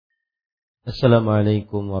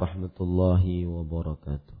Assalamualaikum warahmatullahi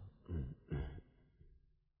wabarakatuh.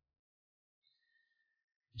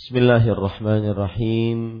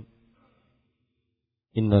 Bismillahirrahmanirrahim.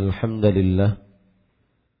 Innal hamdalillah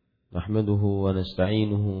nahmaduhu wa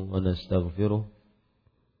nasta'inuhu wa nastaghfiruh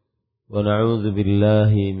wa na'udzu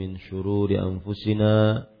billahi min shururi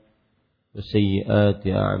anfusina wa sayyiati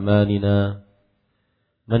a'malina.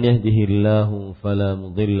 Man yahdihillahu fala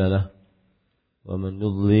mudilla lahu ومن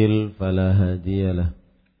يضلل فلا هادي له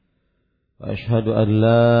وأشهد أن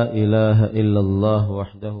لا إله إلا الله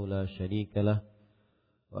وحده لا شريك له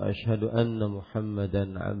وأشهد أن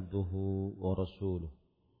محمدا عبده ورسوله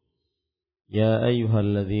يا أيها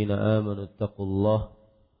الذين آمنوا اتقوا الله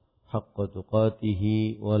حق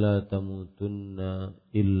تقاته ولا تموتن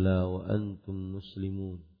إلا وأنتم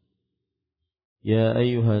مسلمون يا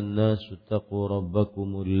أيها الناس اتقوا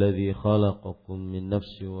ربكم الذي خلقكم من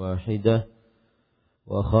نفس واحدة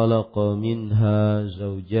وخلق منها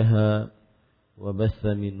زوجها وبث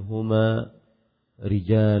منهما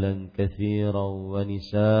رجالا كثيرا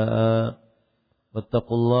ونساء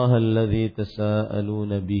واتقوا الله الذي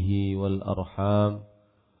تساءلون به والأرحام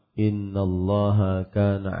إن الله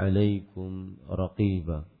كان عليكم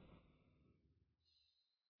رقيبا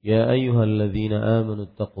يا أيها الذين آمنوا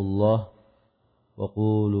اتقوا الله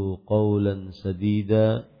وقولوا قولا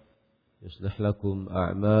سديدا يصلح لكم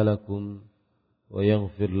أعمالكم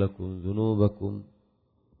ويغفر لكم ذنوبكم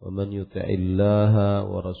ومن يطع الله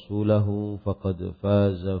ورسوله فقد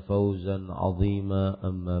فاز فوزا عظيما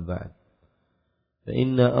أما بعد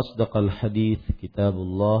فإن أصدق الحديث كتاب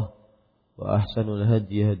الله وأحسن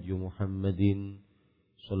الهدي هدي محمد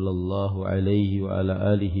صلى الله عليه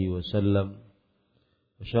وعلى آله وسلم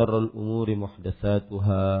وشر الأمور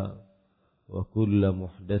محدثاتها وكل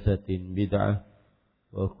محدثة بدعة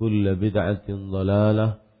وكل بدعة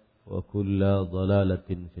ضلالة wa kulla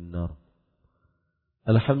dhalalatin finnar.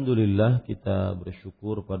 Alhamdulillah, kita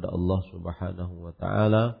bersyukur pada Allah Subhanahu wa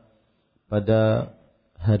taala pada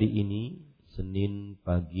hari ini Senin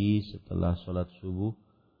pagi setelah salat subuh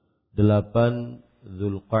 8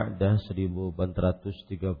 Zulqa'dah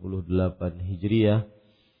 1438 Hijriah,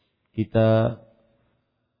 kita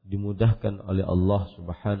dimudahkan oleh Allah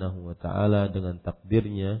Subhanahu wa taala dengan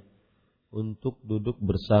takdirnya untuk duduk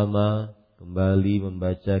bersama kembali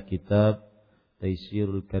membaca kitab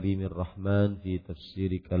Taysirul Karimir Rahman fi Tafsir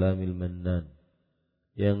Kalamil Mannan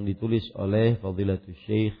yang ditulis oleh Fadilatul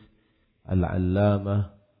Syekh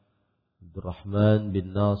Al-Allamah Abdurrahman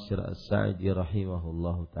bin Nasir As-Sa'di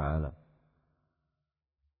rahimahullahu ta'ala.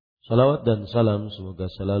 Salawat dan salam semoga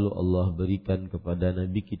selalu Allah berikan kepada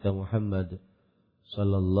Nabi kita Muhammad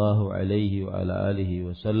sallallahu alaihi wa ala alihi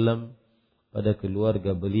wasallam, pada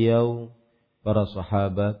keluarga beliau, para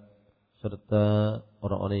sahabat, serta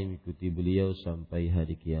orang-orang yang mengikuti beliau sampai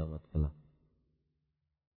hari kiamat kelak.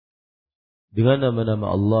 Dengan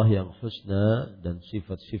nama-nama Allah yang husna dan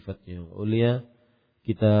sifat-sifat yang ulia,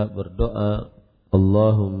 kita berdoa,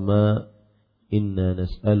 Allahumma inna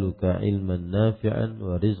nas'aluka ilman nafi'an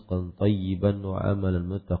wa rizqan tayyiban wa amalan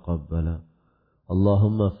mutaqabbala.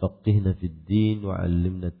 Allahumma faqihna fid din wa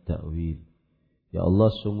 'allimna at-ta'wil. Ya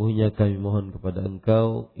Allah, sungguhnya kami mohon kepada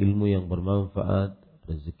Engkau ilmu yang bermanfaat,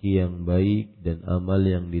 rezeki yang baik dan amal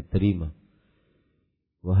yang diterima.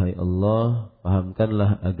 Wahai Allah,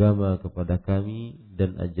 pahamkanlah agama kepada kami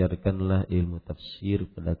dan ajarkanlah ilmu tafsir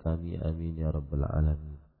kepada kami. Amin ya rabbal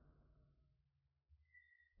alamin.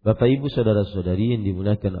 Bapak Ibu saudara-saudari yang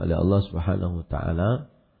dimuliakan oleh Allah Subhanahu wa taala,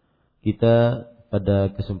 kita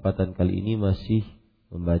pada kesempatan kali ini masih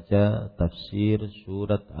membaca tafsir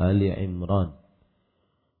surat Ali Imran.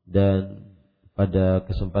 Dan pada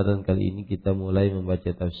kesempatan kali ini kita mulai membaca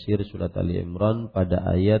tafsir surat Ali Imran pada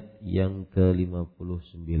ayat yang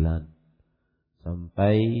ke-59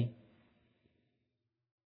 sampai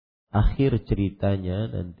akhir ceritanya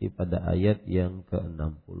nanti pada ayat yang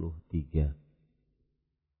ke-63.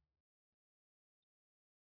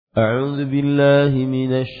 A'udzu billahi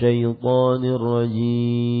minasy syaithanir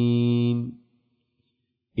rajim.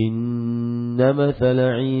 إن مثل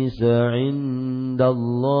عيسى عند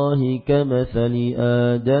الله كمثل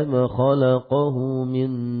آدم خلقه من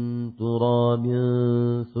تراب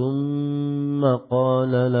ثم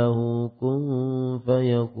قال له كن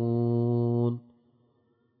فيكون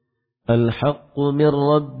الحق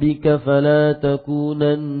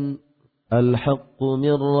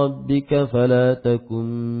من ربك فلا تكن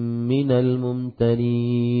من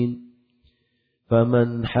الممترين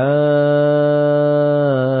فمن حاجك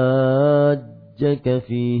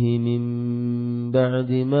فيه من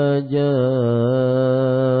بعد ما جاءك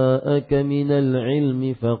من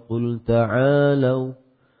العلم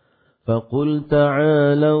فقل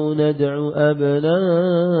تعالوا ندع أبناءنا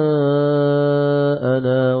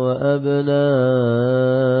وأبناءكم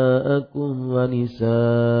ونساءنا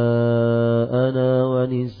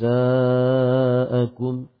ونساءكم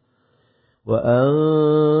وأنفسنا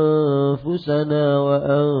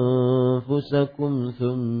وأنفسكم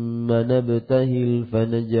ثم نبتهل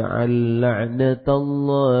فنجعل لعنة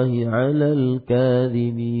الله على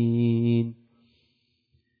الكاذبين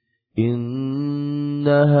إن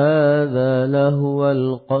هذا لهو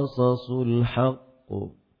القصص الحق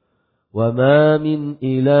وما من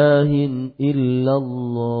إله إلا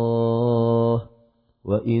الله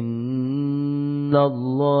وإن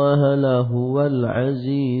الله لهو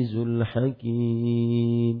العزيز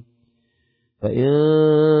الحكيم فإن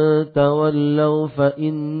تولوا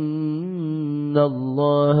فإن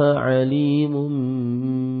الله عليم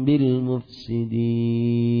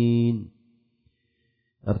بالمفسدين.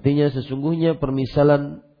 Artinya sesungguhnya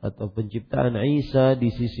permisalan atau penciptaan Isa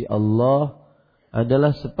di sisi Allah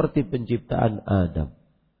adalah seperti penciptaan Adam.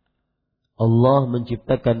 Allah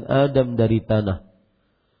menciptakan Adam dari tanah.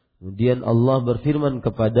 Kemudian Allah berfirman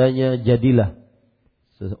kepadanya, jadilah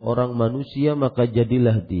seorang manusia, maka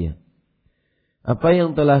jadilah dia. Apa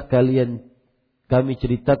yang telah kami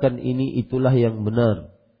ceritakan ini itulah yang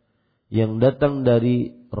benar, yang datang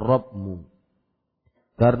dari Rabbmu.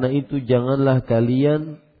 Karena itu janganlah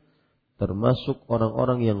kalian termasuk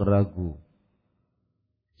orang-orang yang ragu.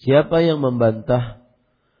 Siapa yang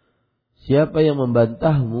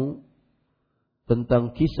membantahmu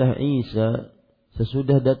tentang kisah Isa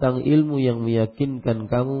sesudah datang ilmu yang meyakinkan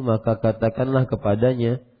kamu, maka katakanlah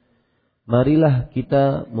kepadanya, marilah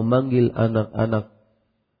kita memanggil anak-anak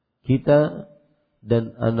kita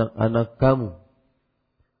dan anak-anak kamu,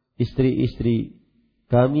 istri-istri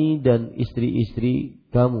kami dan istri-istri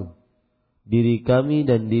kamu, diri kami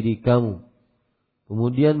dan diri kamu.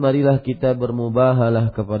 Kemudian marilah kita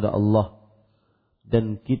bermubahalah kepada Allah,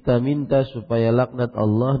 dan kita minta supaya laknat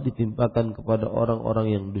Allah ditimpakan kepada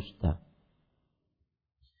orang-orang yang dusta.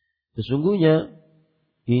 Sesungguhnya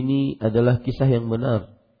ini adalah kisah yang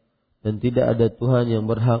benar, dan tidak ada Tuhan yang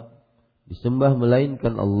berhak disembah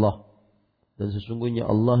melainkan Allah. Dan sesungguhnya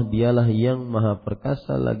Allah dialah yang maha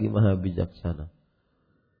perkasa lagi maha bijaksana.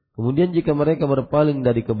 Kemudian jika mereka berpaling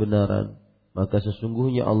dari kebenaran, maka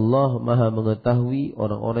sesungguhnya Allah maha mengetahui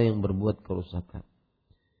orang-orang yang berbuat kerusakan.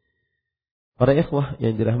 Para ikhwah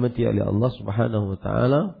yang dirahmati oleh Allah Subhanahu wa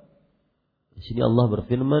taala, di sini Allah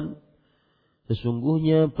berfirman,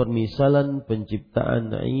 sesungguhnya permisalan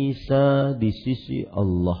penciptaan Isa di sisi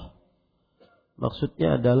Allah.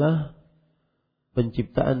 Maksudnya adalah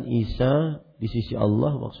penciptaan Isa di sisi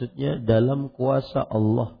Allah, maksudnya dalam kuasa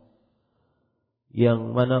Allah,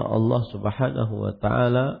 yang mana Allah Subhanahu wa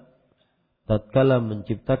taala tatkala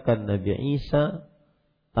menciptakan Nabi Isa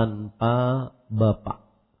tanpa bapa.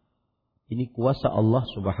 Ini kuasa Allah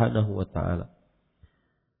Subhanahu wa taala.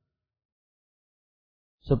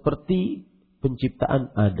 Seperti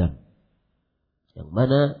penciptaan Adam, yang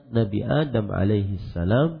mana Nabi Adam alaihi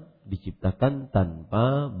salam diciptakan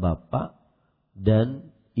tanpa bapa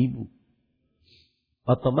dan ibu.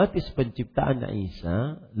 Otomatis penciptaan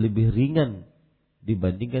Isa lebih ringan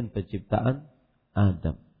dibandingkan penciptaan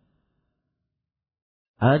Adam.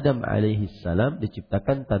 Adam alaihi salam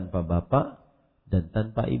diciptakan tanpa bapa dan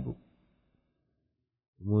tanpa ibu.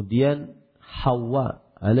 Kemudian Hawa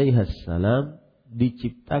alaihi salam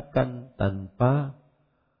diciptakan tanpa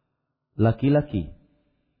laki-laki.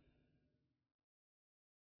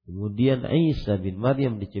 Kemudian Isa bin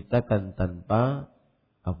Maryam diciptakan tanpa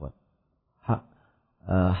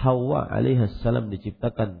Hawa alaihi salam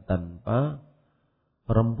diciptakan tanpa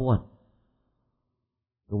perempuan.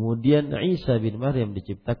 Kemudian Isa bin Maryam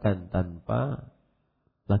diciptakan tanpa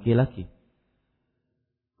laki-laki.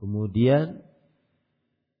 Kemudian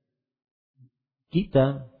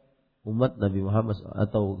kita, umat Nabi Muhammad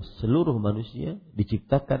atau seluruh manusia,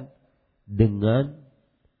 diciptakan dengan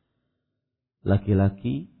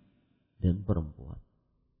laki-laki dan perempuan.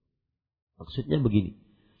 Maksudnya begini,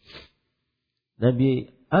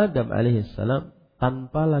 Nabi Adam alaihissalam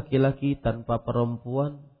tanpa laki-laki, tanpa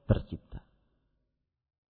perempuan tercipta.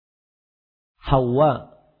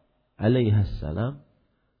 Hawa alaihissalam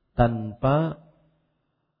tanpa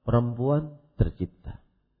perempuan tercipta.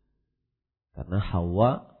 Karena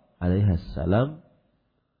Hawa alaihissalam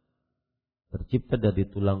tercipta dari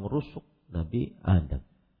tulang rusuk Nabi Adam.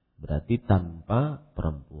 Berarti tanpa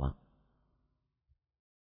perempuan.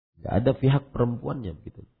 Tidak ada pihak perempuannya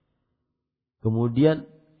begitu. Kemudian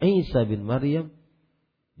Isa bin Maryam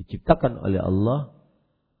diciptakan oleh Allah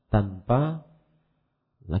tanpa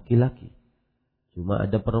laki-laki. Cuma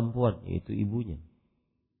ada perempuan, yaitu ibunya.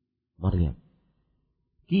 Maryam.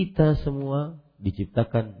 Kita semua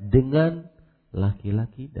diciptakan dengan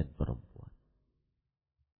laki-laki dan perempuan.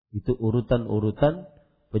 Itu urutan-urutan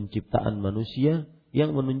penciptaan manusia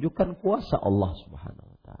yang menunjukkan kuasa Allah Subhanahu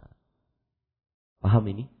wa taala. Paham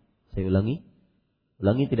ini? Saya ulangi.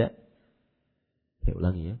 Ulangi tidak? Saya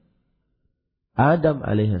ulangi ya. Adam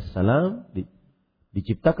alaihissalam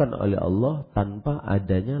diciptakan oleh Allah tanpa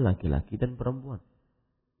adanya laki-laki dan perempuan.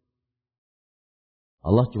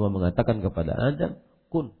 Allah cuma mengatakan kepada Adam,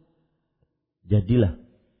 kun, jadilah.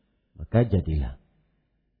 Maka jadilah.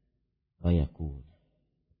 Fayakun.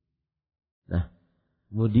 Nah,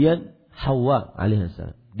 kemudian Hawa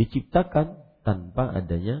alaihissalam diciptakan tanpa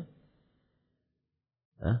adanya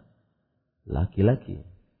laki-laki.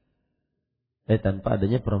 Tanpa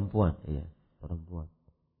adanya perempuan. Ya, perempuan.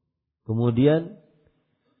 Kemudian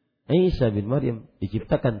Isa bin Maryam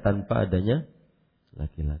diciptakan tanpa adanya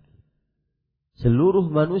laki-laki. Seluruh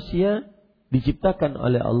manusia diciptakan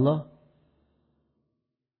oleh Allah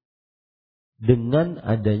dengan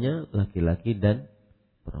adanya laki-laki dan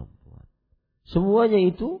perempuan. Semuanya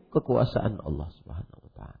itu kekuasaan Allah Subhanahu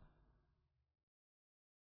wa taala.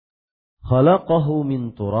 Khalaqahu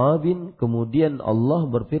min turabin, kemudian Allah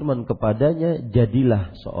berfirman kepadanya,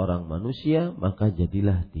 jadilah seorang manusia, maka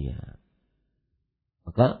jadilah dia.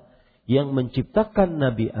 Maka yang menciptakan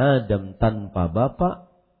Nabi Adam tanpa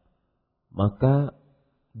bapa, maka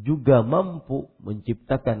juga mampu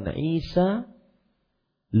menciptakan Isa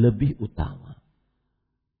lebih utama.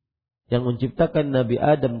 Yang menciptakan Nabi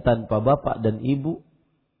Adam tanpa bapak dan ibu,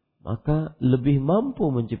 maka lebih mampu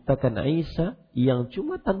menciptakan Isa yang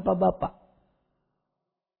cuma tanpa bapak.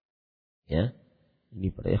 Ya, ini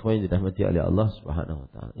para ikhwan yang dirahmati oleh Allah Subhanahu wa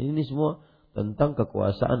taala. Ini semua tentang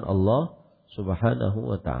kekuasaan Allah Subhanahu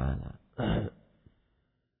wa taala.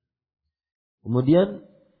 Kemudian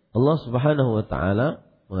Allah Subhanahu wa taala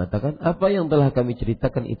mengatakan, apa yang telah kami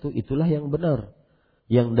ceritakan itulah yang benar,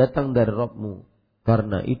 yang datang dari Rabb-Mu.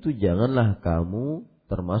 Karena itu janganlah kamu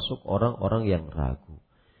termasuk orang-orang yang ragu.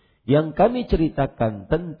 Yang kami ceritakan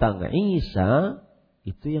tentang Isa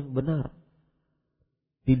itu yang benar.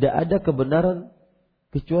 Tidak ada kebenaran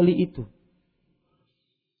kecuali itu.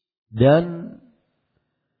 Dan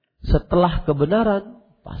setelah kebenaran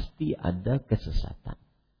pasti ada kesesatan.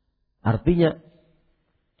 Artinya,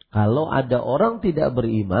 kalau ada orang tidak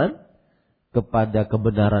beriman kepada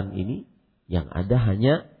kebenaran ini, yang ada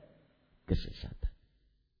hanya kesesatan.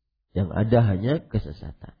 Yang ada hanya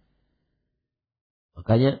kesesatan.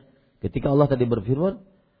 Makanya ketika Allah tadi berfirman,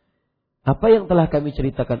 apa yang telah kami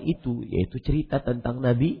ceritakan itu, yaitu cerita tentang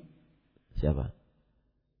Nabi siapa?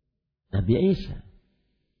 Nabi Isa.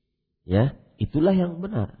 Ya, itulah yang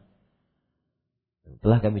benar. Yang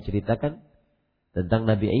telah kami ceritakan tentang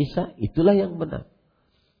Nabi Isa, itulah yang benar.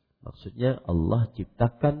 Maksudnya Allah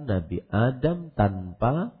ciptakan Nabi Adam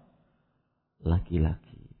tanpa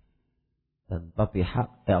laki-laki. Tanpa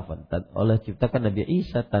pihak, Allah ciptakan Nabi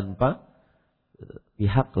Isa tanpa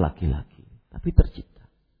pihak laki-laki. Tapi tercipta.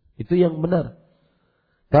 Itu yang benar.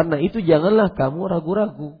 Karena itu janganlah kamu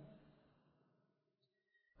ragu-ragu.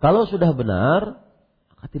 Kalau sudah benar,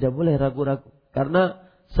 maka tidak boleh ragu-ragu.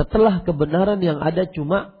 Karena setelah kebenaran yang ada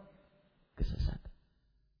cuma kesesatan.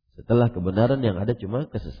 Setelah kebenaran yang ada cuma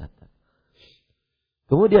kesesatan.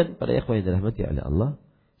 Kemudian pada ikhwan yang dirahmati oleh Allah,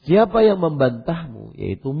 siapa yang membantahmu,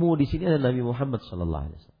 yaitu mu di sini adalah Nabi Muhammad sallallahu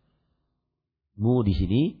alaihi wasallam. Mu di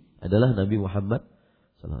sini adalah Nabi Muhammad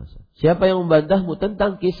sallallahu alaihi wasallam. Siapa yang membantahmu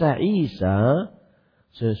tentang kisah Isa,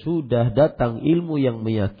 sesudah datang ilmu yang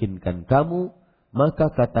meyakinkan kamu,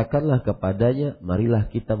 maka katakanlah kepadanya,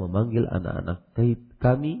 marilah kita memanggil anak-anak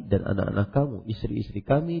kami dan anak-anak kamu, istri-istri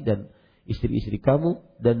kami dan istri-istri kamu,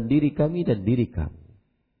 dan diri kami dan diri kamu.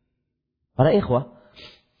 Para ikhwah,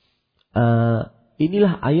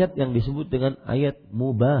 inilah ayat yang disebut dengan ayat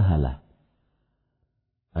mubahalah.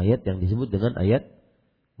 Ayat yang disebut dengan ayat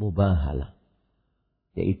mubahalah.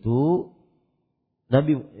 Yaitu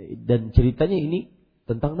Nabi, dan ceritanya ini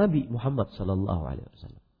tentang Nabi Muhammad sallallahu alaihi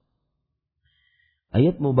wasallam.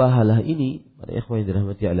 Ayat mubahalah ini, para ikhwan yang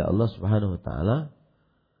dirahmati oleh Allah Subhanahu wa taala,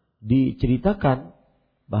 diceritakan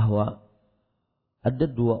bahwa ada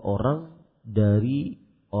dua orang dari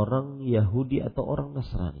orang Yahudi atau orang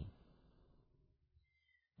Nasrani.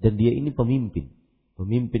 Dan dia ini pemimpin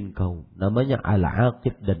kaum. Namanya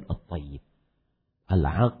Al-Aqib dan At-Tayyib.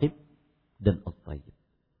 Al-Aqib dan At-Tayyib.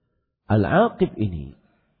 Al-Aqib ini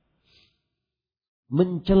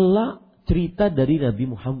mencela cerita dari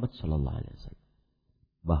Nabi Muhammad sallallahu alaihi wasallam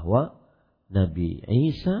bahwa Nabi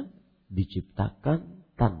Isa diciptakan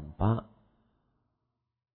tanpa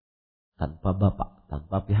bapak,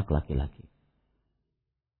 tanpa pihak laki-laki.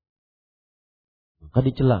 Maka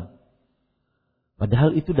dicela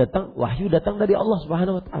Padahal itu wahyu datang dari Allah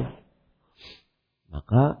Subhanahu wa taala.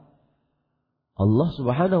 Maka Allah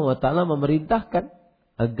Subhanahu wa taala memerintahkan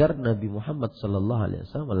agar Nabi Muhammad sallallahu alaihi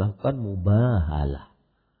wasallam melakukan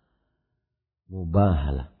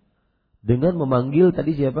mubahalah. Dengan memanggil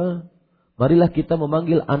tadi siapa? Marilah kita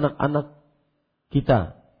memanggil anak-anak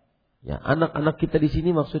kita. Ya, anak-anak kita di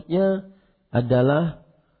sini maksudnya adalah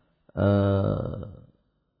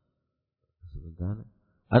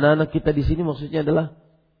anak-anak kita di sini maksudnya adalah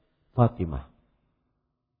Fatimah.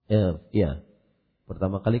 Ya.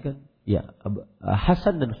 Pertama kali kan? Ya,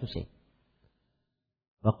 Hasan dan Husain.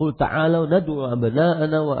 Faqul ta'alu nad'u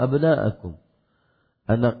abna'ana wa abna'akum.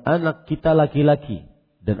 Anak-anak kita laki-laki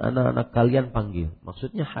dan anak-anak kalian panggil.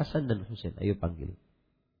 Maksudnya Hasan dan Husain, ayo panggil.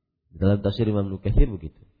 Dalam tafsir Imam Kajian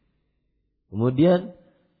begitu. Kemudian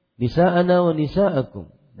nisa'ana wa nisa'akum,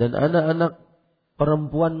 dan anak-anak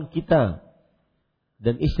perempuan kita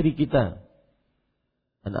dan istri kita.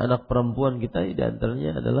 Anak-anak perempuan kita di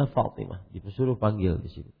antaranya adalah Fatimah. Disuruh panggil di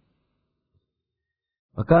sini.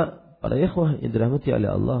 Maka para ikhwah yang dirahmati oleh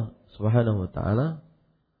Allah Subhanahu wa taala,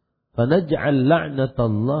 fanaj'al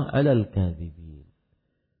la'natallah 'alal kadhibin.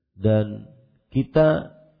 Dan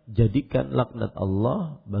kita jadikan laknat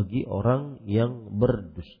Allah bagi orang yang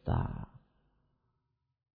berdusta.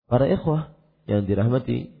 Para ikhwah yang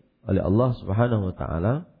dirahmati oleh Allah Subhanahu wa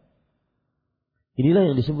taala,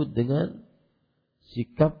 inilah yang disebut dengan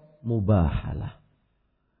sikap mubahalah.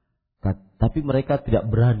 Tapi mereka tidak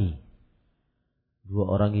berani. Dua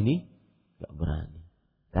orang ini tidak berani.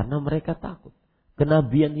 Karena mereka takut.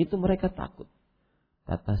 Kenabian itu mereka takut.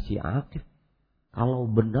 Kata si Aqif, kalau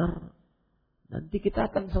benar nanti kita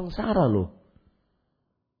akan sengsara loh.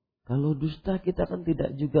 Kalau dusta kita kan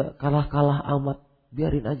tidak juga kalah-kalah amat.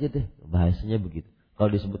 Biarin aja deh. Bahasanya begitu. Kalau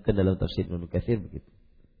disebutkan dalam tafsir Ibnu Katsir begitu.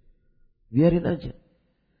 Biarin aja.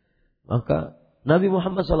 Maka Nabi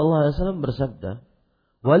Muhammad SAW bersabda,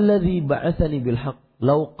 "Walladzi ba'atsani bil haqq,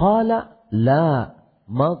 law qala la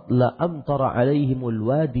amtara 'alaihimul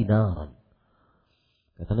wadi naran."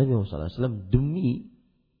 Kata Nabi Muhammad SAW, demi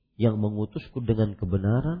yang mengutusku dengan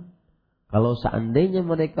kebenaran, kalau seandainya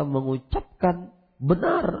mereka mengucapkan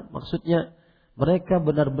benar, maksudnya mereka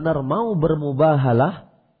benar-benar mau bermubahalah,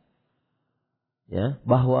 ya,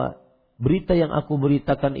 bahwa berita yang aku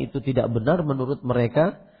beritakan itu tidak benar menurut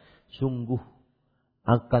mereka, sungguh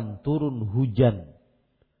akan turun hujan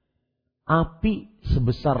api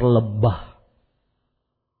sebesar lembah.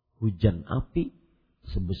 Hujan api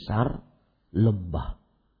sebesar lembah.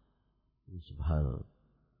 Subhanallah.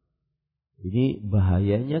 Ini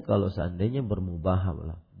bahayanya kalau seandainya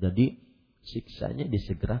bermubahalah. Jadi siksanya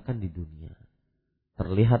disegerakan di dunia.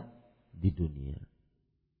 Terlihat di dunia.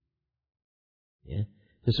 Ya.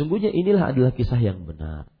 Sesungguhnya inilah adalah kisah yang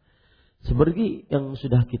benar. Seperti yang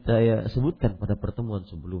sudah kita sebutkan pada pertemuan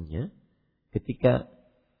sebelumnya, ketika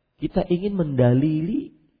kita ingin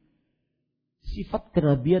mendalili sifat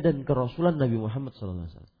kenabian dan kerasulan Nabi Muhammad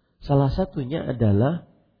SAW. Salah satunya adalah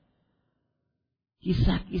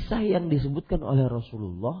kisah-kisah yang disebutkan oleh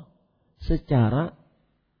Rasulullah secara,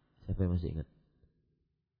 siapa yang masih ingat?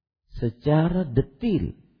 Secara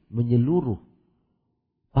detil, menyeluruh.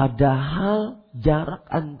 Padahal jarak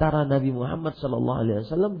antara Nabi Muhammad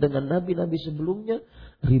SAW dengan nabi-nabi sebelumnya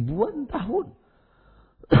ribuan tahun.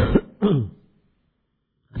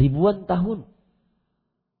 Ribuan tahun.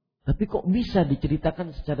 Tapi kok bisa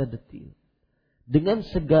diceritakan secara detil? Dengan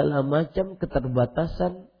segala macam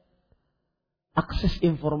keterbatasan akses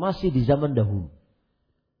informasi di zaman dahulu.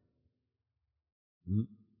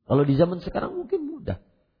 Kalau di zaman sekarang mungkin mudah.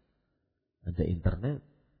 Ada internet.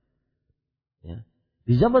 Ya.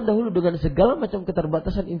 Di zaman dahulu dengan segala macam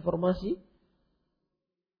keterbatasan informasi,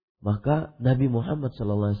 maka Nabi Muhammad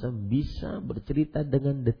SAW bisa bercerita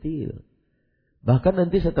dengan detail. Bahkan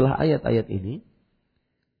nanti setelah ayat-ayat ini,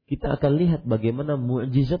 kita akan lihat bagaimana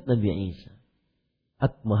mukjizat Nabi Isa.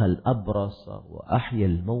 Akmahal abrasa wa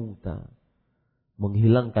ahyal mauta.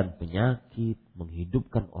 Menghilangkan penyakit,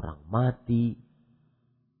 menghidupkan orang mati.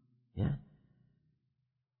 Ya.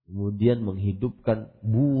 Kemudian menghidupkan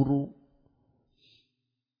buru.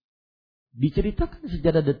 Diceritakan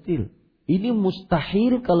secara detil. Ini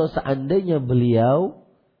mustahil kalau seandainya beliau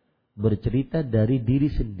bercerita dari diri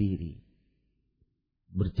sendiri.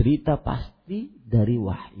 Bercerita pasti dari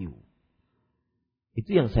wahyu.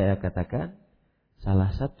 Itu yang saya katakan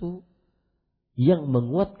salah satu yang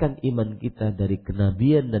menguatkan iman kita dari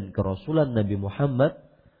kenabian dan kerasulan Nabi Muhammad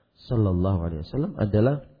sallallahu alaihi wasallam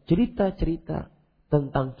adalah cerita-cerita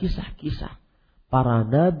tentang kisah-kisah para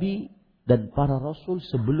nabi dan para rasul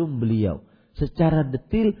sebelum beliau secara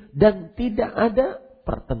detil dan tidak ada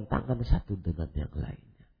pertentangan satu dengan yang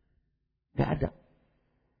lainnya. Tidak ada.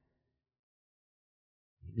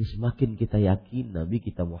 Jadi semakin kita yakin Nabi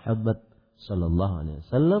kita Muhammad sallallahu alaihi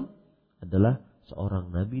wasallam adalah seorang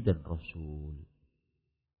nabi dan rasul.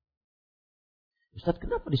 Ustaz,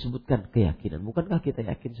 kenapa disebutkan keyakinan? Bukankah kita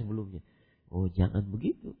yakin sebelumnya? Oh, jangan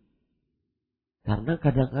begitu. Karena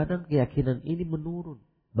kadang-kadang keyakinan ini menurun,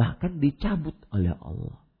 bahkan dicabut oleh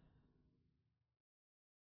Allah.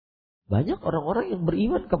 Banyak orang-orang yang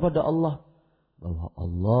beriman kepada Allah, bahwa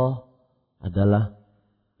Allah adalah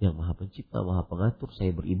yang Maha Pencipta, Maha Pengatur,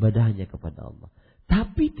 saya beribadah hanya kepada Allah.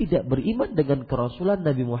 Tapi tidak beriman dengan kerasulan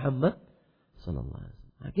Nabi Muhammad sallallahu alaihi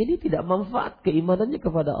wasallam. Akhirnya tidak manfaat keimanannya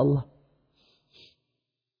kepada Allah.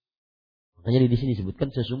 Makanya di sini disebutkan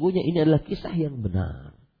sesungguhnya ini adalah kisah yang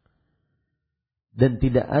benar. Dan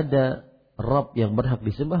tidak ada Rabb yang berhak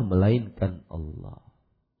disembah melainkan Allah.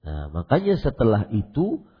 Nah, makanya setelah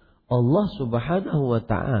itu Allah Subhanahu wa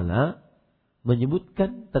taala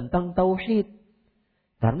menyebutkan tentang tauhid.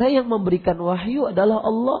 Karena yang memberikan wahyu adalah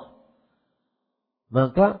Allah.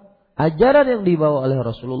 Maka ajaran yang dibawa oleh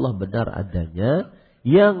Rasulullah benar adanya,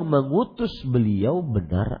 yang mengutus beliau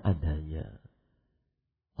benar adanya.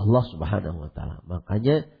 Allah Subhanahu wa taala.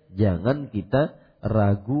 Makanya jangan kita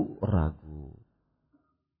ragu-ragu.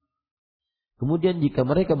 Kemudian jika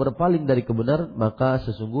mereka berpaling dari kebenaran, maka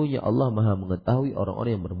sesungguhnya Allah Maha mengetahui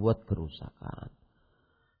orang-orang yang berbuat kerusakan.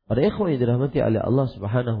 Para ikhwan yang dirahmati oleh Allah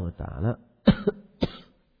Subhanahu wa taala,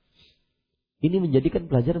 ini menjadikan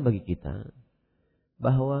pelajaran bagi kita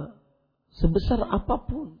bahwa sebesar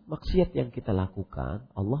apapun maksiat yang kita lakukan,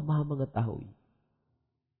 Allah Maha mengetahui.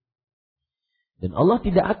 Dan Allah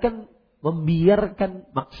tidak akan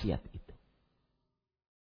membiarkan maksiat itu.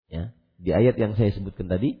 Ya, di ayat yang saya sebutkan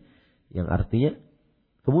tadi, yang artinya,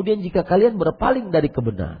 kemudian jika kalian berpaling dari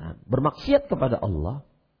kebenaran, bermaksiat kepada Allah,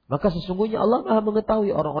 maka sesungguhnya Allah Maha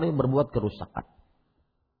mengetahui orang-orang yang berbuat kerusakan.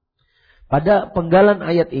 Pada penggalan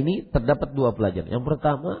ayat ini terdapat dua pelajaran. Yang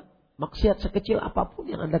pertama, maksiat sekecil apapun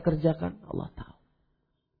yang Anda kerjakan, Allah tahu.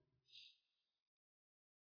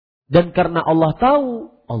 Dan karena Allah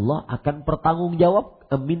tahu, Allah akan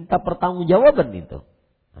minta pertanggungjawaban itu.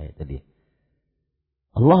 Ayat tadi.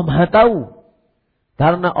 Allah Maha tahu.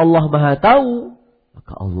 Karena Allah Maha tahu,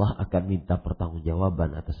 maka Allah akan minta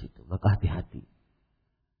pertanggungjawaban atas itu. Maka hati-hati.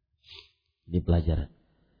 Ini pelajaran.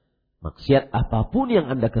 Maksiat apapun yang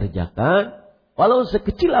Anda kerjakan, walau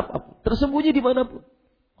sekecil apapun, tersembunyi dimanapun,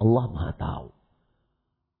 Allah Maha tahu.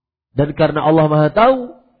 Dan karena Allah Maha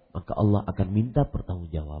tahu, maka Allah akan minta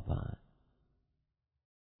pertanggungjawaban.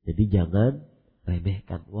 Jadi jangan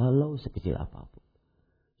remehkan walau sekecil apapun.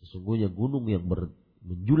 Sesungguhnya gunung yang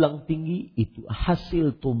menjulang tinggi itu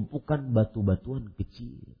hasil tumpukan batu-batuan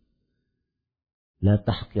kecil. La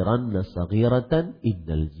tahqiranna saghiratan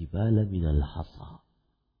innal jibala minal hasa.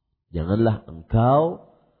 Janganlah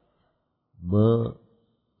engkau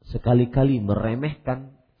sekali-kali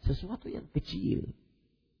meremehkan sesuatu yang kecil.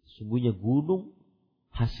 Sesungguhnya gunung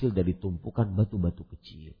hasil dari tumpukan batu-batu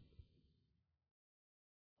kecil.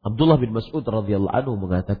 Abdullah bin Mas'ud radhiyallahu anhu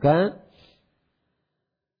mengatakan,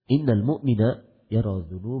 "Innal mu'mina yara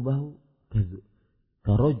dzunubahu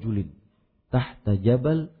karajulin tahta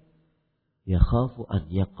jabal yakhafu an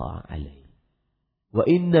yaqa'a alaihi. Wa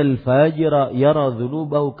innal fajira yara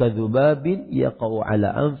dzunubahu kadzubabin yaqa'u ala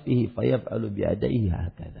anfihi fayaf'alu bi'adaihi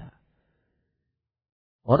hakadha."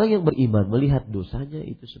 Orang yang beriman melihat dosanya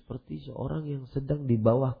itu seperti seorang yang sedang di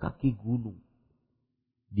bawah kaki gunung.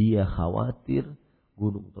 Dia khawatir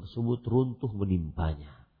gunung tersebut runtuh menimpanya.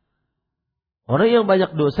 Orang yang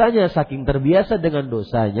banyak dosanya, saking terbiasa dengan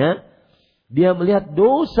dosanya, dia melihat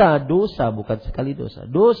dosa-dosa, bukan sekali dosa.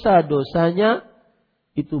 Dosa-dosanya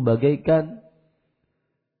itu bagaikan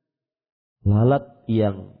lalat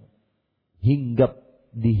yang hinggap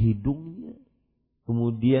di hidungnya.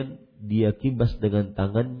 Kemudian dia kibas dengan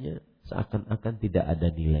tangannya, seakan-akan tidak ada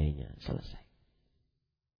nilainya. Selesai.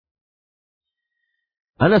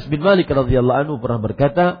 Anas bin Malik radhiyallahu anhu pernah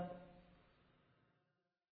berkata,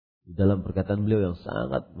 di dalam perkataan beliau yang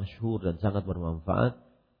sangat masyhur dan sangat bermanfaat,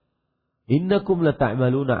 "Innakum la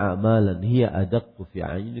ta'maluna a'malan hiya adaqqu fi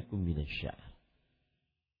 'ayunikum minasy-sya'r."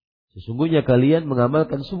 Sesungguhnya kalian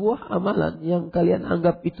mengamalkan sebuah amalan yang kalian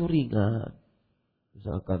anggap itu ringan.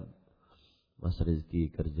 Misalkan Mas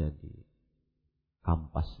Rizki kerja di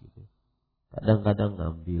kampas gitu. Kadang-kadang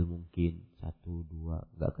ngambil mungkin 1, 2,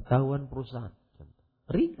 enggak ketahuan perusahaan.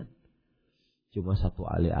 Ringan. Cuma 1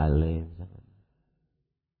 ale-ale misalkan.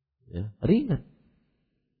 Ya, ringan.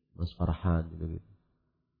 Mas Farhan gitu.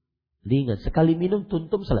 Ringan. Sekali minum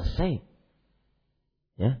tuntum selesai.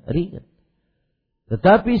 Ya, ringan.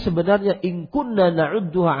 Tetapi sebenarnya in kunna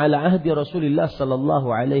na'udduha ala ahdi Rasulillah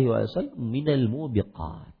sallallahu alaihi wasallam minal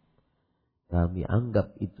mubiqat. Kami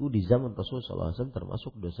anggap itu di zaman Rasulullah SAW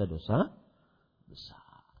termasuk dosa-dosa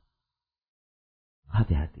besar.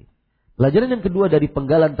 Hati-hati. Pelajaran yang kedua dari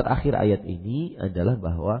penggalan terakhir ayat ini adalah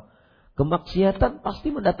bahwa kemaksiatan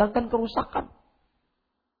pasti mendatangkan kerusakan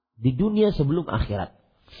di dunia sebelum akhirat.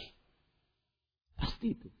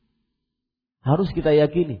 Pasti itu. Harus kita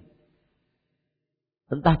yakini.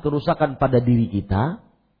 Entah kerusakan pada diri kita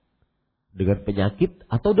dengan penyakit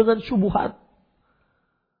atau dengan syubhat,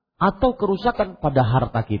 atau kerusakan pada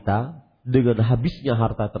harta kita dengan habisnya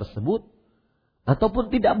harta tersebut,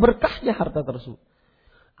 ataupun tidak berkahnya harta tersebut,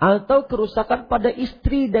 atau kerusakan pada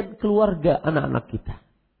istri dan keluarga anak-anak kita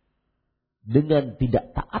dengan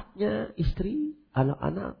tidak taatnya istri,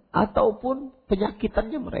 anak-anak, ataupun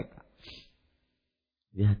penyakitannya mereka.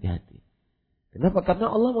 Ya, hati-hati. Kenapa?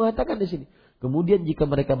 Karena Allah mengatakan di sini, kemudian jika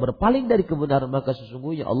mereka berpaling dari kebenaran, maka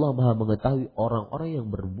sesungguhnya Allah Maha mengetahui orang-orang yang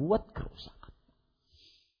berbuat kerusakan.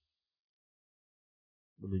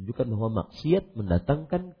 Menunjukkan bahwa maksiat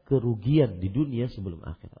mendatangkan kerugian di dunia sebelum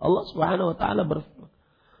akhirat. Allah Subhanahu wa taala berfirman,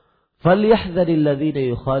 "Falyahdharil ladzina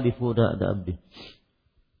yukhalifuna an amrihi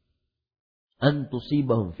an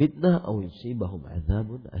tusibahum fitnah aw yusibahum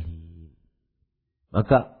 'adzabun alim."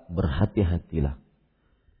 Maka berhati-hatilah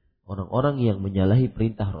orang-orang yang menyalahi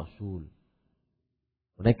perintah Rasul.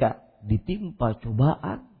 Mereka ditimpa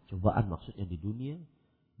cobaan maksudnya di dunia,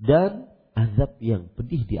 dan azab yang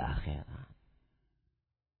pedih di akhirat.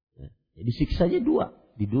 Jadi siksanya dua,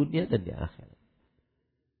 di dunia dan di akhirat.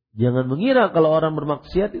 Jangan mengira kalau orang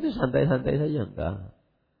bermaksiat itu santai-santai saja. Enggak.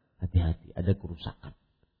 Hati-hati, ada kerusakan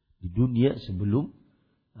di dunia sebelum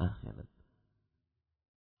akhirat.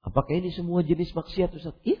 Apakah ini semua jenis maksiat,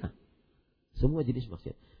 Ustaz? Iya. Semua jenis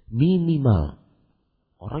maksiat. Minimal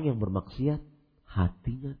orang yang bermaksiat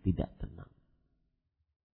hatinya tidak tenang.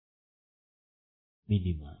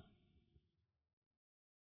 Minimal.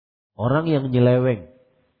 Orang yang nyeleweng,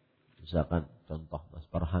 misalkan contoh Mas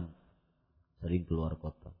Farhan sering keluar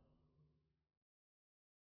kota,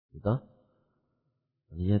 gitu?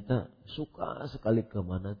 Ternyata suka sekali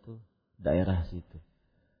kemana tuh daerah situ.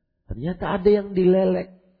 Ternyata ada yang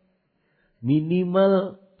dilelek.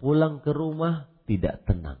 Minimal pulang ke rumah tidak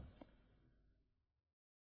tenang.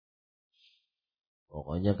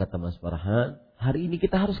 Pokoknya kata Mas Farhan, hari ini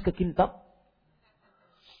kita harus ke Kintab.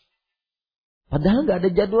 Padahal nggak ada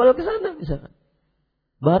jadwal ke sana misalkan.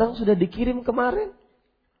 Barang sudah dikirim kemarin.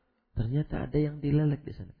 Ternyata ada yang dilelek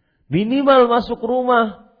di sana. Minimal masuk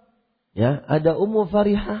rumah, ya, ada Ummu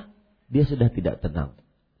Farihah, dia sudah tidak tenang.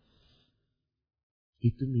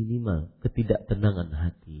 Itu minimal ketidaktenangan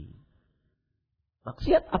hati.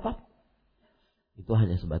 Maksiat apa? Itu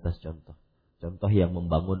hanya sebatas contoh. Contoh yang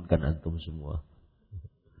membangunkan antum semua.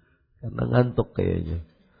 Karena ngantuk kayaknya.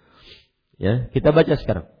 Ya, kita baca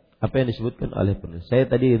sekarang apa yang disebutkan oleh penulis. Saya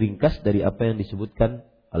tadi ringkas dari apa yang disebutkan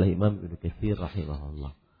oleh Imam Ibnu Katsir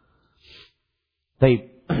rahimahullah.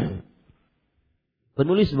 Baik.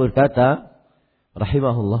 Penulis berkata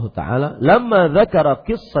rahimahullahu taala, "Lamma dzakara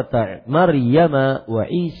qissata Maryam wa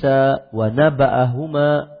Isa wa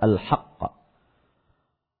naba'ahuma al-haqq."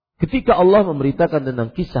 Ketika Allah memberitakan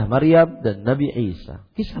tentang kisah Maryam dan Nabi Isa.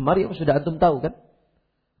 Kisah Maryam sudah antum tahu kan?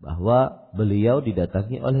 Bahwa beliau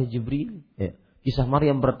didatangi oleh Jibril. Kisah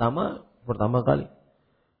Maryam pertama kali.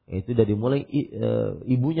 Itu dari mulai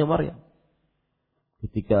ibunya Maryam.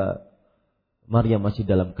 Ketika Maryam masih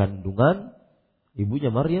dalam kandungan,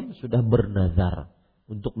 ibunya Maryam sudah bernazar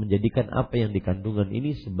untuk menjadikan apa yang di kandungan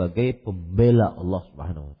ini sebagai pembela Allah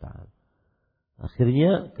Subhanahu wa taala.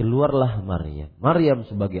 Akhirnya keluarlah Maryam. Maryam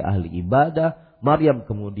sebagai ahli ibadah, Maryam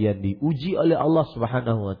kemudian diuji oleh Allah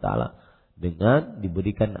Subhanahu wa taala dengan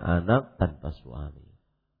diberikan anak tanpa suami.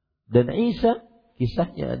 Dan Isa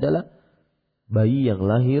kisahnya adalah bayi yang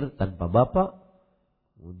lahir tanpa bapak,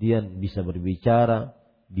 kemudian bisa berbicara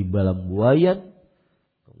di dalam buayan,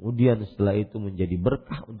 kemudian setelah itu menjadi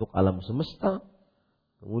berkah untuk alam semesta,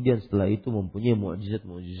 kemudian setelah itu mempunyai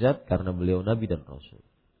mukjizat-mukjizat karena beliau nabi dan rasul.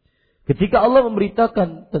 Ketika Allah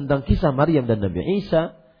memberitakan tentang kisah Maryam dan Nabi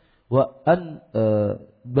Isa,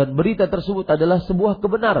 dan berita tersebut adalah sebuah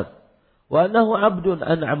kebenaran, wa annahu 'abdun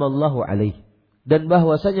an'ama Allahu 'alaihi, dan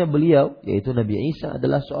bahwasanya beliau yaitu Nabi Isa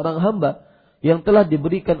adalah seorang hamba yang telah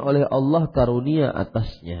diberikan oleh Allah karunia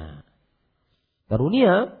atasnya.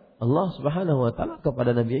 Karunia Allah Subhanahu wa taala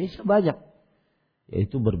kepada Nabi Isa banyak,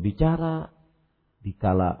 yaitu berbicara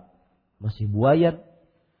dikala masih buayan,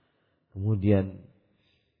 kemudian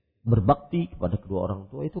berbakti kepada kedua orang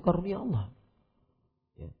tua, itu karunia Allah.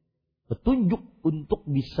 Ya. Petunjuk untuk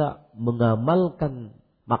bisa mengamalkan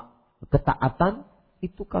ketaatan,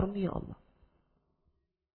 itu karunia Allah.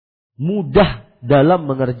 Mudah dalam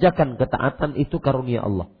mengerjakan ketaatan, itu karunia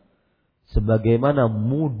Allah. sebagaimana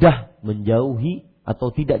mudah menjauhi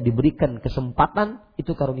atau tidak diberikan kesempatan,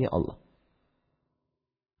 itu karunia Allah.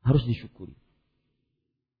 Harus disyukuri.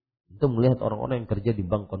 Kita melihat orang-orang yang kerja di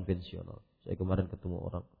bank konvensional. Saya kemarin ketemu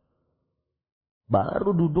orang.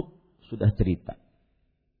 Baru duduk sudah cerita.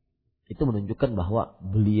 Itu menunjukkan bahwa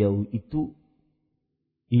beliau itu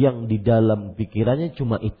yang di dalam pikirannya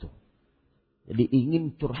cuma itu. Jadi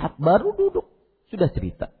ingin curhat baru duduk. Sudah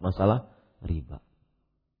cerita masalah riba.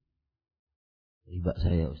 Riba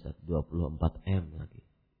saya Ustaz 24M lagi.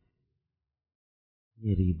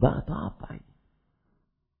 Ini riba atau apa ini?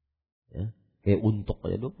 Ya, kayak untuk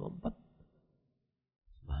aja 24.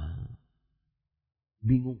 Nah,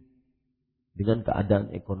 bingung dengan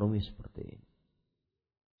keadaan ekonomi seperti ini.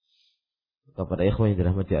 Kepada ikhwan yang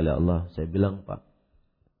dirahmati oleh Allah, saya bilang, Pak,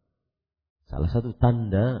 salah satu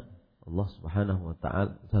tanda Allah Subhanahu wa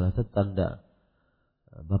taala, salah satu tanda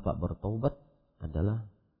Bapak bertaubat adalah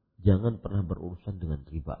jangan pernah berurusan dengan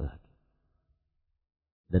riba lagi.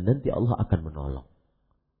 Dan nanti Allah akan menolong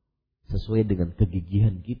sesuai dengan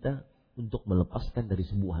kegigihan kita untuk melepaskan dari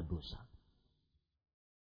sebuah dosa.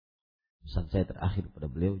 Pesan saya terakhir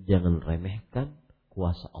pada beliau, jangan remehkan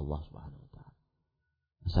kuasa Allah Subhanahu wa taala.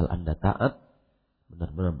 Asal Anda taat,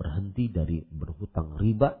 benar-benar berhenti dari berhutang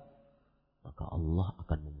riba, maka Allah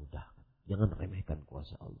akan memudahkan. Jangan remehkan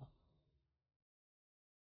kuasa Allah.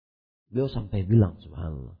 Beliau sampai bilang,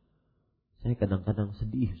 subhanallah, saya kadang-kadang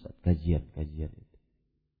sedih Ustaz kajian itu.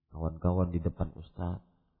 Kawan-kawan di depan Ustaz,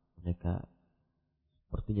 mereka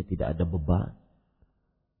sepertinya tidak ada beban.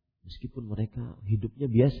 Meskipun mereka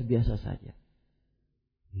hidupnya biasa-biasa saja.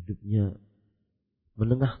 Hidupnya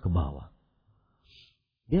menengah ke bawah.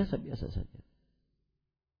 Biasa-biasa saja.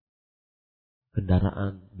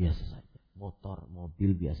 Kendaraan biasa saja. Motor,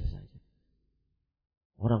 mobil biasa saja.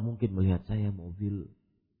 Orang mungkin melihat saya mobil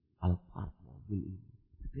Alphard, mobil ini.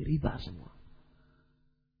 Tapi riba semua.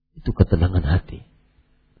 Itu ketenangan hati.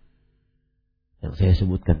 Yang saya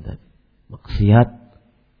sebutkan tadi. Maksiat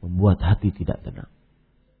membuat hati tidak tenang.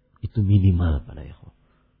 Itu minimal pada ikhwan.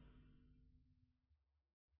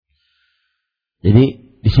 Jadi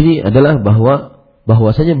di sini adalah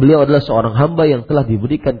bahwasanya beliau adalah seorang hamba yang telah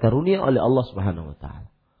diberikan karunia oleh Allah Subhanahu wa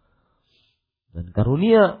taala. Dan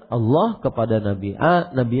karunia Allah kepada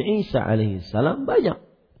Nabi Isa alaihi salam banyak.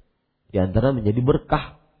 Di antara menjadi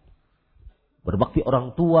berkah, berbakti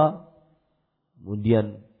orang tua,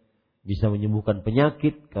 kemudian bisa menyembuhkan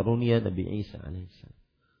penyakit, karunia Nabi Isa alaihi salam.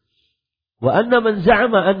 Wa anna man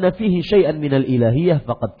za'ama anna fihi syai'an minal ilahiyah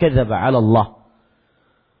faqad kadzaba 'ala Allah.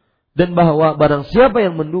 Dan bahwa barang siapa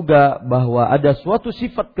yang menduga bahwa ada suatu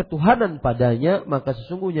sifat ketuhanan padanya, maka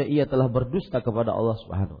sesungguhnya ia telah berdusta kepada Allah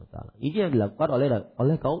Subhanahu wa taala. Ini yang dilakukan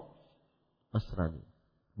oleh kaum Nasrani.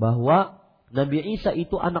 Bahwa Nabi Isa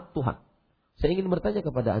itu anak Tuhan. Saya ingin bertanya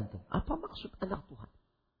kepada antum, apa maksud anak Tuhan?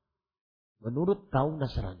 Menurut kaum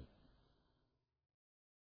Nasrani.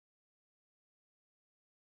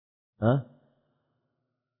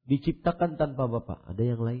 Diciptakan tanpa bapa. Ada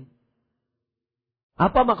yang lain?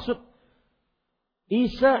 Apa maksud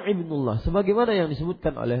Isa ibnullah? Sebagaimana yang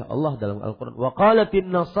disebutkan oleh Allah dalam Al-Quran. Wa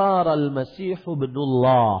qalatin nasara al-masihu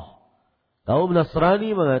ibnullah. Kaum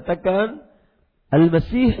Nasrani mengatakan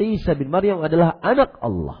Al-Masih Isa bin Maryam adalah anak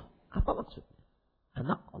Allah. Apa maksudnya?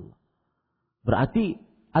 Anak Allah. Berarti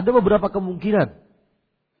ada beberapa kemungkinan.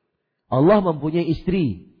 Allah mempunyai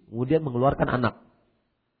istri, kemudian mengeluarkan anak.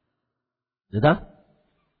 Betul?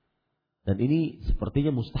 Dan ini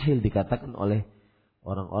sepertinya mustahil dikatakan oleh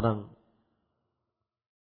orang-orang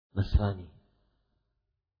Nasrani.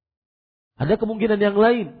 Ada kemungkinan yang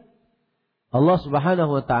lain. Allah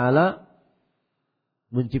Subhanahu wa taala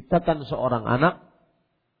menciptakan seorang anak,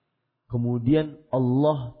 kemudian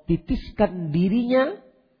Allah titiskan dirinya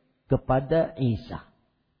kepada Isa.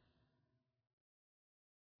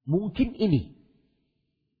 Mungkin ini.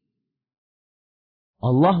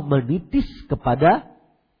 Allah menitis kepada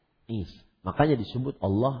Isa. Makanya disebut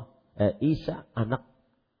Isa anak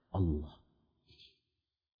Allah.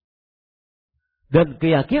 Dan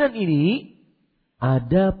keyakinan ini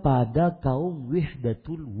ada pada kaum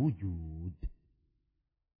wahdatul wujud.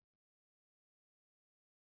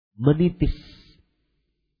 Menitis.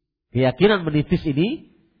 Keyakinan menitis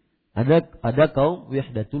ini ada pada kaum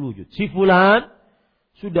wahdatul wujud. Si fulan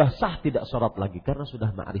sudah sah tidak sholat lagi karena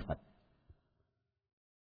sudah ma'rifat.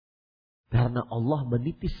 Karena Allah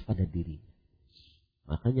menitis pada dirinya.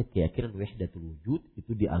 Makanya keyakinan wahdatul wujud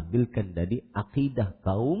itu diambilkan dari akidah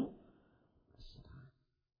kaum.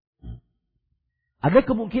 Ada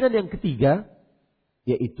kemungkinan yang ketiga,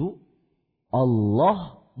 yaitu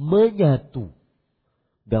Allah menyatu.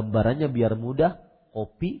 Gambarannya biar mudah,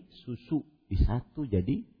 kopi, susu disatu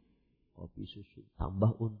jadi kopi, susu,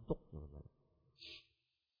 tambah untuk.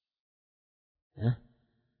 Nah,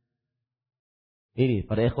 ini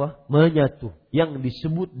para ikhwah menyatu yang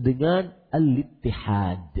disebut dengan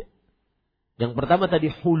al-ittihad. Yang pertama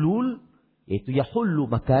tadi hulul, yaitu yahullu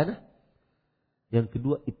makanah. Yang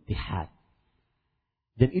kedua ittihad.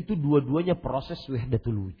 Dan itu dua-duanya proses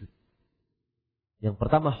wahdatul wujud. Yang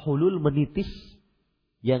pertama hulul menitis,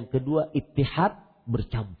 yang kedua ittihad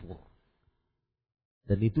bercampur.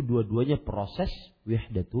 Dan itu dua-duanya proses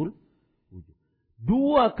wahdatul wujud.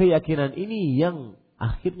 Dua keyakinan ini yang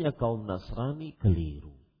akhirnya kaum Nasrani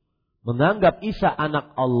keliru. Menganggap Isa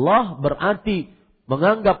anak Allah berarti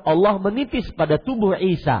menganggap Allah menitis pada tubuh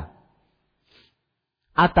Isa.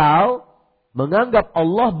 Atau menganggap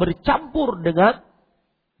Allah bercampur dengan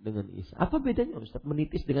Isa. Apa bedanya Ustaz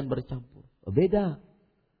menitis dengan bercampur? Beda.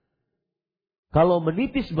 Kalau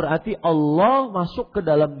menitis berarti Allah masuk ke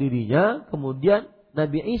dalam dirinya, kemudian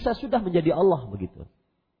Nabi Isa sudah menjadi Allah begitu.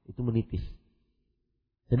 Itu menitis.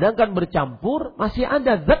 Sedangkan bercampur masih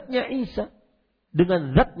ada zatnya Isa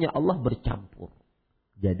dengan zatnya Allah bercampur.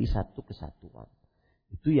 Jadi satu kesatuan.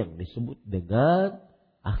 Itu yang disebut dengan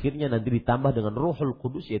akhirnya nanti ditambah dengan Ruhul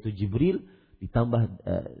Kudus yaitu Jibril, ditambah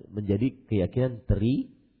menjadi keyakinan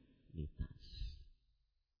trinitas.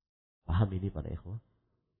 Paham ini para ikhwah?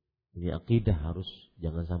 Ini akidah harus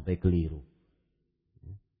jangan sampai keliru.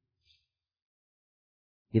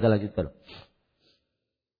 Kita lanjutkan.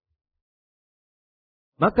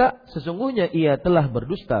 Maka sesungguhnya ia telah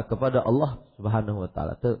berdusta kepada Allah Subhanahu wa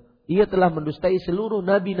taala. Ia telah mendustai seluruh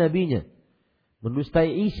nabi-nabinya.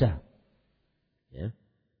 Mendustai Isa. Ya.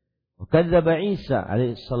 Wa kadzdzaba Isa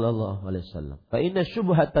sallallahu alaihi wasallam. Fa inna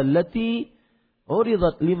syubhata allati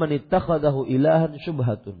uridat liman ittakhadahu ilahan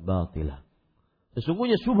syubhatun batilah.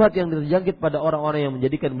 Sesungguhnya syubhat yang terjangkit pada orang-orang yang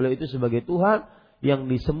menjadikan beliau itu sebagai Tuhan yang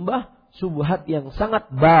disembah, syubhat yang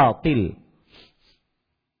sangat batil.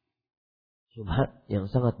 Syubhat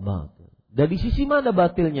yang sangat batil. Dari sisi mana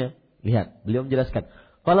batilnya? Lihat, beliau menjelaskan.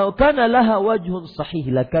 Kalau kana laha wajhun sahih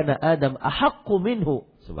lakana Adam ahaqqu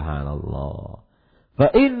minhu. Subhanallah. Fa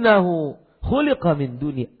innahu khuliqa min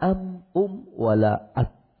duni wala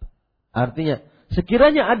ab. Artinya,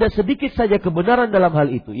 sekiranya ada sedikit saja kebenaran dalam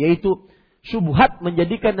hal itu, yaitu syubhat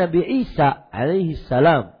menjadikan Nabi Isa alaihi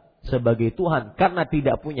salam sebagai Tuhan karena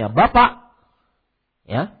tidak punya bapak.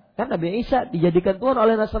 Ya, kan Nabi Isa dijadikan Tuhan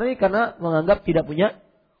oleh Nasrani karena menganggap tidak punya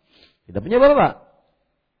bapak.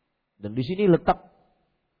 Dan di sini letak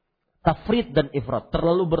tafrid dan ifrat,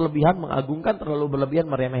 terlalu berlebihan mengagungkan, terlalu berlebihan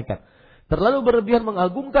meremehkan. Terlalu berlebihan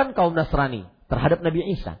mengagungkan kaum Nasrani terhadap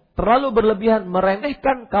Nabi Isa, terlalu berlebihan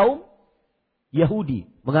meremehkan kaum Yahudi,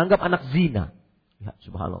 menganggap anak zina. Ya,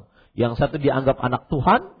 subhanallah. Yang satu dianggap anak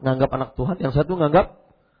Tuhan, menganggap anak Tuhan, yang satu menganggap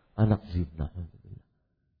anak zina.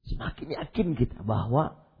 Semakin yakin kita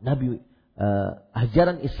bahwa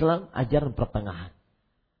ajaran Islam, ajaran pertengahan.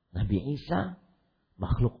 Nabi Isa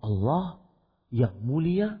makhluk Allah yang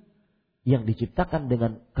mulia, yang diciptakan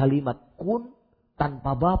dengan kalimat kun,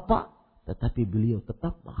 tanpa bapa, tetapi beliau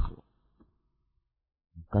tetap makhluk,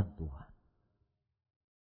 bukan Tuhan.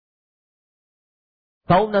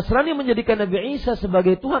 Kaum Nasrani menjadikan Nabi Isa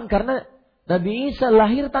sebagai Tuhan karena Nabi Isa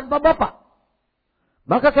lahir tanpa bapa.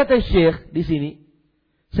 Maka kata Syekh di sini,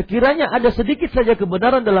 sekiranya ada sedikit saja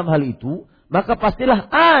kebenaran dalam hal itu, maka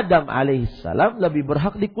pastilah Adam alaihissalam lebih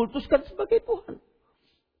berhak dikultuskan sebagai Tuhan.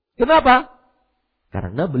 Kenapa?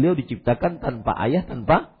 Karena beliau diciptakan tanpa ayah,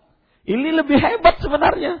 ini lebih hebat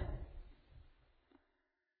sebenarnya.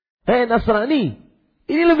 Hei Nasrani,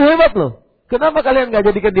 ini lebih hebat loh. Kenapa kalian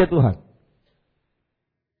gak jadikan dia Tuhan?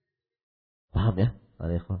 Paham ya?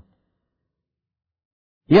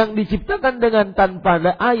 Yang diciptakan dengan tanpa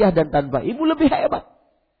ayah dan tanpa ibu lebih hebat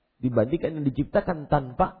dibandingkan yang diciptakan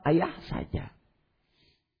tanpa ayah saja.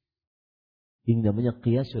 Ini namanya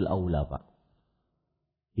qiyasul aula, Pak.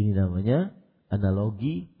 Ini namanya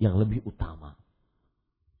analogi yang lebih utama.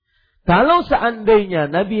 Kalau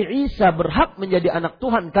seandainya Nabi Isa berhak menjadi anak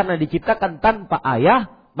Tuhan karena diciptakan tanpa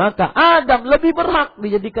ayah, maka Adam lebih berhak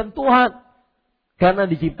dijadikan Tuhan karena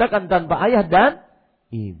diciptakan tanpa ayah dan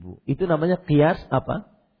ibu. Itu namanya qiyas apa?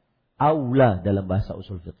 Aula dalam bahasa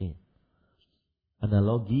usul fiqih.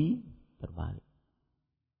 Analogi terbalik.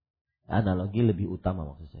 Analogi lebih utama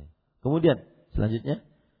maksud saya. Kemudian selanjutnya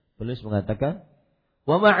penulis mengatakan,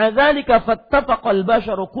 wa ma'a dzalika fattafaqal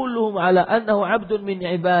basharu kulluhum ala annahu 'abdun min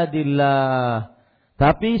ibadillah.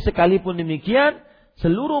 Tapi sekalipun demikian,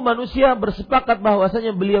 seluruh manusia bersepakat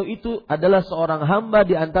bahwasanya beliau itu adalah seorang hamba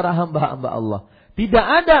di antara hamba-hamba Allah. Tidak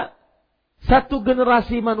ada satu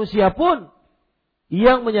generasi manusia pun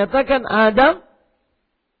yang menyatakan Adam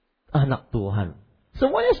anak Tuhan.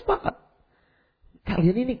 Semuanya sepakat.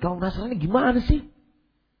 Kalian ini kaum Nasrani gimana sih?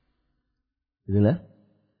 Itulah.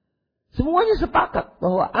 Semuanya sepakat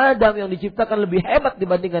bahwa Adam yang diciptakan lebih hebat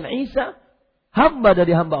dibandingkan Isa, hamba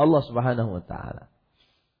dari hamba Allah Subhanahu wa taala.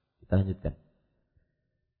 Kita lanjutkan.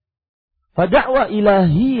 Fada'wa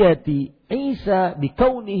ilahiyati Isa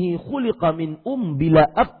bikaunihi khuliqa min bila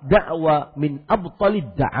abda'wa min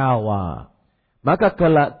abtalid da'awa. Maka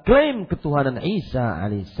klaim ketuhanan Isa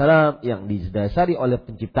alaihissalam yang didasari oleh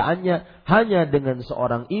penciptaannya hanya dengan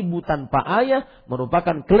seorang ibu tanpa ayah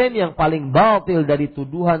merupakan klaim yang paling batil dari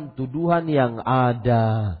tuduhan-tuduhan yang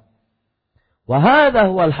ada. Wa hadha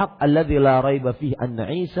huwal haqq alladzi la raiba fihi anna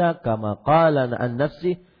Isa kama qala an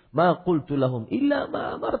nafsihi ma qultu lahum illa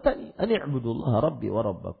ma amartani an i'budullaha rabbi wa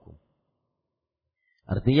rabbakum.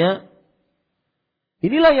 Artinya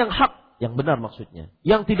inilah yang hak, yang benar maksudnya.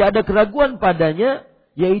 Yang tidak ada keraguan padanya,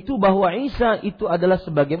 yaitu bahwa Isa itu adalah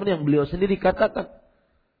sebagaimana yang beliau sendiri katakan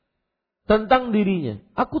tentang dirinya.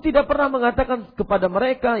 Aku tidak pernah mengatakan kepada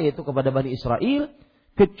mereka, yaitu kepada Bani Israel,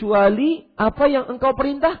 kecuali apa yang engkau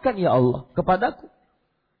perintahkan ya Allah kepadaku.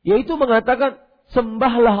 Yaitu mengatakan,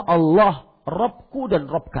 sembahlah Allah, Rabbku dan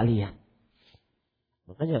Rabb kalian.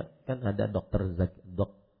 Makanya kan ada dokter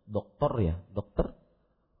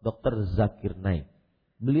Zakir Naik.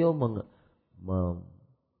 Beliau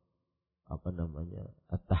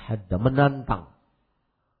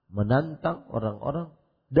menantang orang-orang,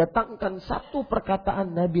 datangkan satu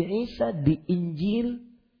perkataan Nabi Isa di Injil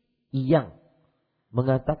yang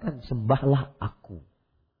mengatakan sembahlah aku.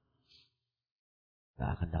 Tidak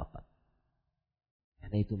akan dapat.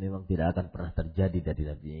 Karena itu memang tidak akan pernah terjadi dari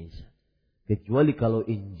Nabi Isa. Kecuali kalau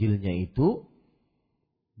Injilnya itu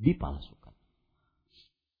dipalsukan.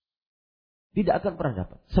 Tidak akan pernah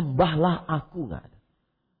dapat. Sembahlah aku, nggak ada.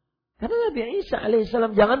 Karena Nabi Isa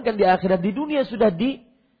alaihissalam jangankan di akhirat, di dunia sudah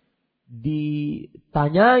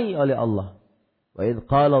ditanyai oleh Allah. Wa idh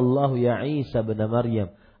qala Allah ya Isa bin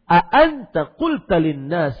Maryam, a anta qulta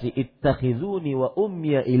lin-nasi ittakhizuni wa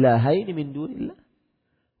ummi ilahaini min dunillah.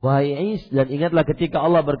 Wahai Isa, dan ingatlah ketika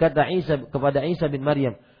Allah berkata kepada Isa bin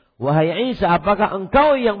Maryam, wahai Isa, apakah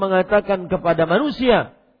engkau yang mengatakan kepada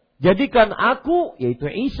manusia, jadikan aku, yaitu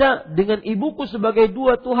Isa, dengan ibuku sebagai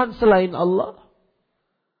dua Tuhan selain Allah?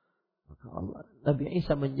 Maka Nabi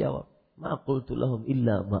Isa menjawab, ma qultu lahum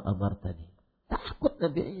illa ma amartani. Takut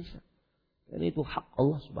Nabi Isa. Karena itu hak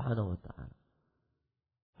Allah Subhanahu wa taala.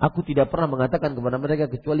 Aku tidak pernah mengatakan kepada mereka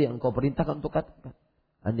kecuali yang engkau perintahkan untuk katakan.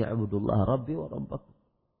 An ya'budullaha rabbi wa rabbakum.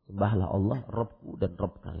 Sembahlah Allah, Rabbku dan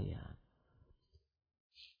Rabb kalian.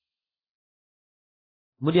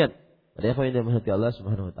 Kemudian pada ikhwan yang dirahmati Allah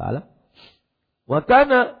Subhanahu wa taala, wa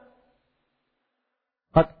kana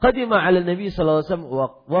qad qadima 'ala Nabi sallallahu alaihi wasallam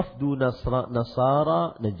wafdu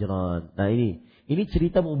Nasara Najran. Nah ini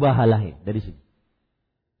cerita mubahalah dari sini.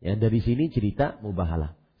 Ya, dari sini cerita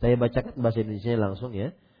mubahalah. Saya bacakan bahasa Indonesia langsung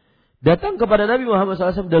ya. Datang kepada Nabi Muhammad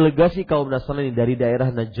SAW delegasi kaum Nasrani dari daerah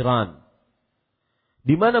Najran,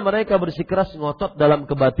 di mana mereka bersikeras ngotot dalam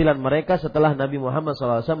kebatilan mereka setelah Nabi Muhammad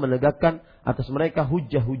SAW menegakkan atas mereka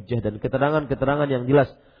hujjah-hujjah dan keterangan-keterangan yang jelas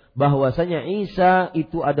bahwasanya Isa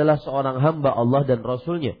itu adalah seorang hamba Allah dan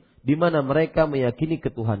Rasulnya, di mana mereka meyakini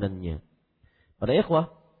ketuhanannya. Para ikhwah,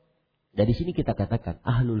 dari sini kita katakan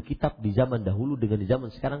ahlul kitab di zaman dahulu dengan di zaman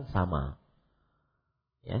sekarang sama.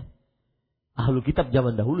 Ya, ahlul kitab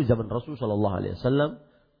zaman dahulu, zaman Rasul SAW,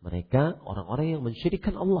 mereka orang-orang yang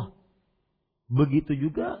mensyirikkan Allah. Begitu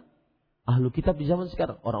juga ahlul kitab di zaman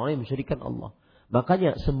sekarang, orang-orang yang mensyirikkan Allah.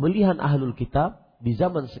 Makanya sembelihan ahlul kitab di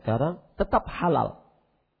zaman sekarang tetap halal.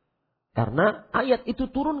 Karena ayat itu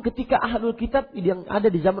turun ketika ahlul kitab yang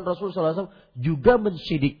ada di zaman Rasulullah SAW juga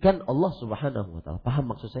mensyirikkan Allah Subhanahu wa taala.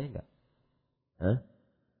 Paham maksud saya enggak?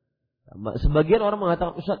 Sebagian orang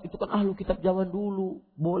mengatakan, Ustaz, itu kan ahlul kitab zaman dulu,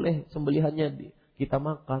 boleh sembelihannya kita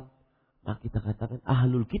makan. Nah, kita katakan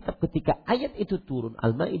ahlul kitab ketika ayat itu turun,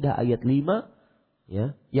 Al-Maidah ayat 5,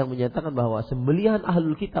 ya, yang menyatakan bahwa sembelihan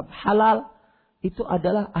ahlul kitab halal, itu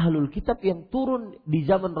adalah ahlul kitab yang turun di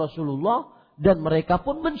zaman Rasulullah dan mereka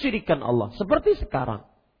pun mensyirikkan Allah seperti sekarang.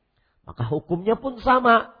 Maka hukumnya pun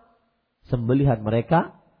sama. Sembelihan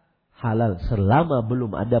mereka halal selama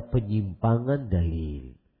belum ada penyimpangan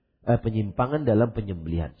dalil. Penyimpangan dalam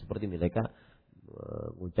penyembelihan. Seperti mereka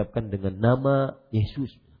mengucapkan dengan nama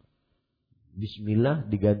Yesus. Bismillah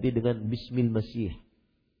diganti dengan Bismil Masih.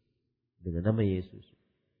 Dengan nama Yesus.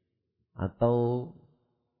 Atau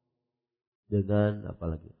dengan apa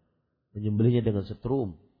lagi? Menyembelihnya dengan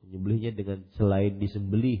setrum. Menyembelihnya dengan selain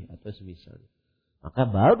disembelih atau semisalnya. Maka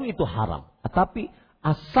baru itu haram. Tapi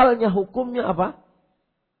asalnya hukumnya apa?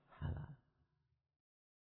 Halal.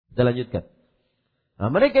 Kita lanjutkan. Nah,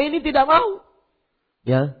 mereka ini tidak mau.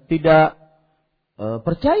 Ya, tidak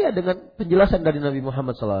percaya dengan penjelasan dari Nabi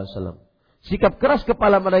Muhammad SAW. Sikap keras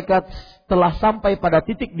kepala mereka telah sampai pada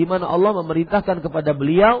titik di mana Allah memerintahkan kepada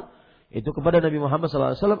beliau, itu kepada Nabi Muhammad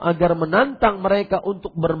SAW, agar menantang mereka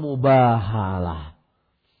untuk bermubahalah.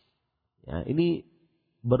 Ya, ini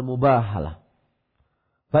bermubahalah.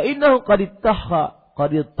 Fa innahu qad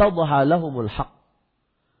ittadha lahumul haqq.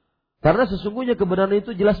 Karena sesungguhnya kebenaran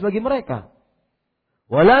itu jelas bagi mereka.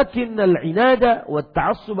 Walakinnal inada wat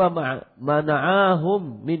ta'assuba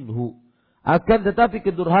mana'ahum minhu. Akan tetapi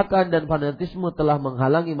kedurhakaan dan fanatisme telah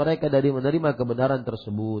menghalangi mereka dari menerima kebenaran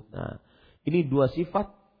tersebut. Nah, ini dua sifat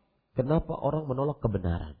kenapa orang menolak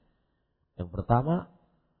kebenaran. Yang pertama,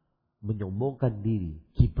 menyombongkan diri,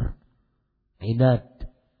 kibr, inad.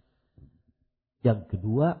 Yang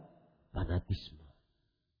kedua, fanatisme,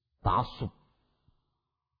 ta'assub.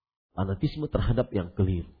 Fanatisme terhadap yang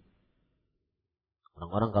keliru.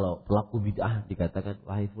 Orang-orang kalau pelaku bid'ah dikatakan,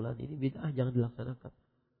 wahai fulan, ini bid'ah jangan dilaksanakan.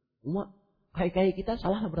 Umat kai-kai kita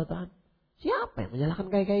salah berataan. Siapa yang menyalahkan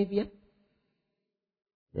kai-kai dia?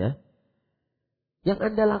 Ya. Yang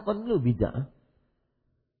Anda lakukan dulu bid'ah.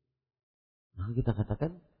 Maka kita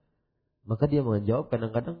katakan, maka dia menjawab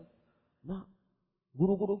kadang-kadang, nah,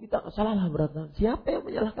 guru-guru kita salahlah berataan. Siapa yang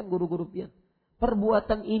menyalahkan guru-guru pian?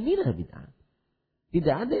 Perbuatan inilah bid'ah.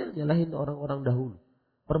 Tidak ada yang nyalahin orang-orang dahulu.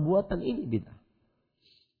 Perbuatan ini bid'ah.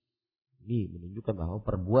 Ini menunjukkan bahwa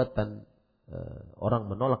perbuatan orang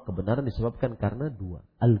menolak kebenaran disebabkan karena dua.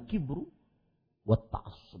 Al-kibru wa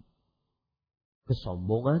ta'assub.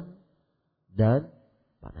 Kesombongan dan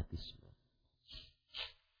fanatisme.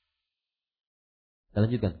 Kita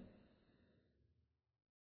lanjutkan.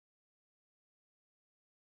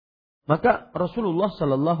 Maka Rasulullah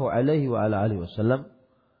sallallahu alaihi wasallam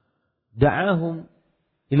da'ahum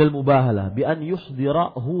ila al-mubahalah bi an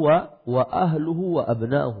yuhdira huwa wa ahluhu wa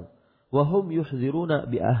abna'uhu. وهم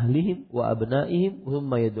يحذرون بأهلهم وأبنائهم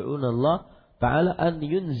ثم يدعون الله تعالى أن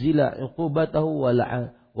ينزل عقوبته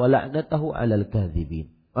ولعنته على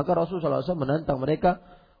الكاذبين. Maka Rasulullah SAW menantang mereka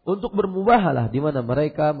untuk bermubahalah, di mana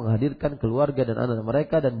mereka menghadirkan keluarga dan anak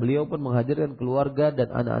mereka, dan beliau pun menghadirkan keluarga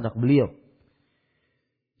dan anak-anak beliau.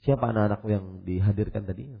 Siapa anak-anak yang dihadirkan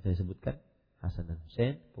tadi yang saya sebutkan? Hasan dan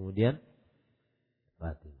Husain, kemudian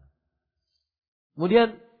Fatimah.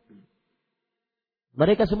 Kemudian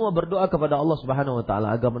mereka semua berdoa kepada Allah Subhanahu wa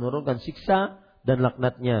taala agar menurunkan siksa dan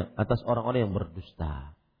laknatnya atas orang-orang yang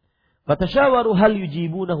berdusta. Fatasyawaru hal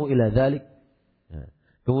yujibunahu ila dzalik.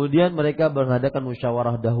 Kemudian mereka mengadakan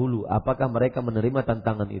musyawarah dahulu, apakah mereka menerima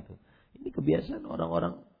tantangan itu. Ini kebiasaan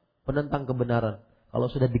orang-orang penentang kebenaran. Kalau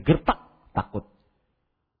sudah digertak, takut.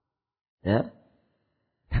 Ya.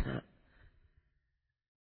 Karena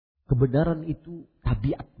kebenaran itu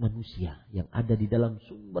tabiat manusia yang ada di dalam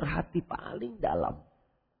sumber hati paling dalam.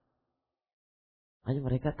 Hanya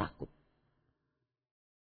mereka takut.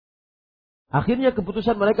 Akhirnya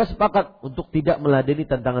keputusan mereka sepakat untuk tidak meladeni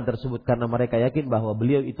tantangan tersebut karena mereka yakin bahwa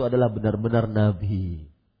beliau itu adalah benar-benar nabi.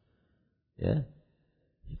 Ya.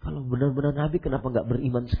 Kalau benar-benar nabi, kenapa enggak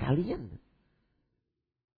beriman sekalian?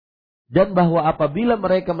 Dan bahwa apabila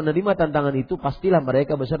mereka menerima tantangan itu, pastilah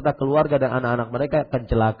mereka beserta keluarga dan anak-anak mereka akan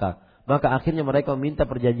celaka. Maka akhirnya mereka meminta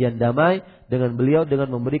perjanjian damai dengan beliau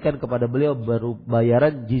dengan memberikan kepada beliau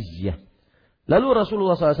bayaran jizyah. Lalu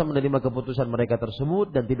Rasulullah SAW menerima keputusan mereka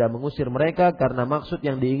tersebut dan tidak mengusir mereka karena maksud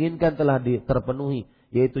yang diinginkan telah terpenuhi,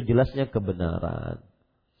 yaitu jelasnya kebenaran.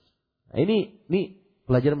 Nah, ini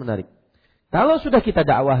pelajaran menarik. Kalau sudah kita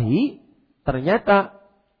dakwahi, ternyata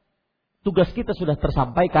tugas kita sudah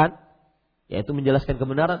tersampaikan, yaitu menjelaskan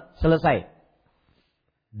kebenaran, selesai.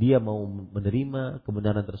 Dia mau menerima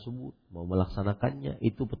kebenaran tersebut, mau melaksanakannya,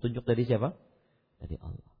 itu petunjuk dari siapa? Dari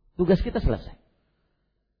Allah. Tugas kita selesai.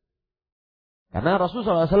 Karena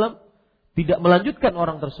Rasulullah SAW tidak melanjutkan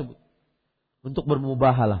orang tersebut untuk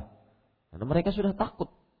bermubahalah. Karena mereka sudah takut.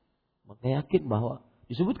 Maka yakin bahwa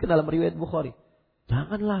disebutkan dalam riwayat Bukhari,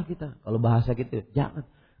 janganlah kita, kalau bahasa kita, jangan.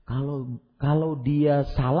 Kalau dia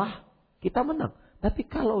salah, kita menang. Tapi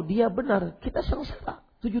kalau dia benar, kita sengsara.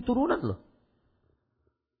 7 turunan loh.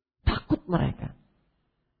 Takut mereka.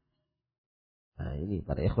 Nah ini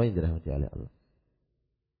para ikhwan yang dirahmati oleh Allah.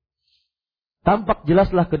 Tampak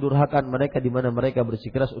jelaslah kedurhakaan mereka di mana mereka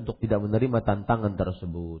bersikeras untuk tidak menerima tantangan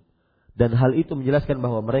tersebut. Dan hal itu menjelaskan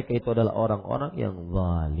bahwa mereka itu adalah orang-orang yang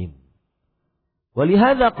zalim.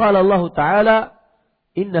 Walihada qala Allah Ta'ala,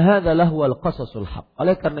 inna hadza lahuwal qasasul haq.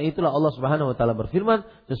 Oleh karena itulah Allah Subhanahu wa taala berfirman,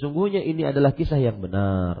 sesungguhnya ini adalah kisah yang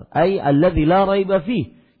benar. Ai alladzi la raiba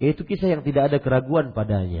fih, yaitu kisah yang tidak ada keraguan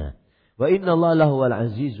padanya. Wa inna Allah lahuwal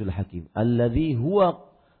azizul hakim, alladzi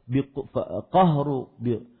huwa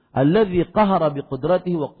alladzi qahara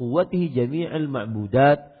biqudratihi wa quwwatihi jami'al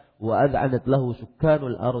ma'budat wa ad'anat lahu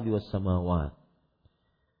sukkanul ardi was samawat.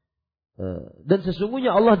 Dan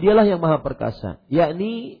sesungguhnya Allah dialah yang maha perkasa,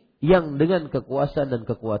 yakni yang dengan kekuasaan dan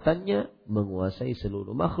kekuatannya menguasai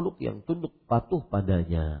seluruh makhluk yang tunduk patuh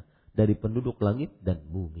padanya dari penduduk langit dan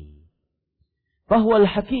bumi. Fahuwal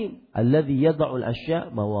hakim alladhi yada'ul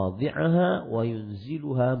asya' mawadhi'aha wa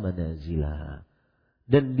yunziluha manazilaha.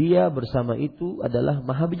 Dan dia bersama itu adalah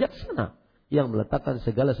maha bijaksana yang meletakkan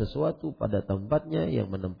segala sesuatu pada tempatnya,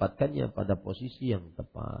 yang menempatkannya pada posisi yang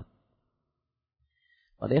tepat.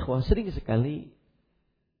 Pada ikhwah, sering sekali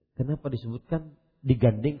kenapa disebutkan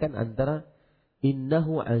digandengkan antara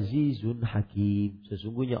innahu azizun hakim.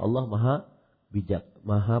 Sesungguhnya Allah maha bijak,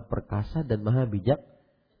 maha perkasa dan maha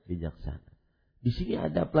bijaksana. Di sini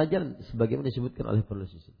ada pelajaran sebagaimana disebutkan oleh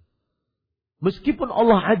penulis di sini. Meskipun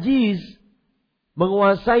Allah aziz,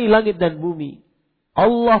 menguasai langit dan bumi,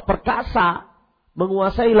 Allah perkasa,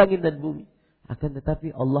 menguasai langit dan bumi, akan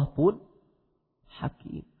tetapi Allah pun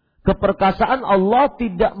hakim. Keperkasaan Allah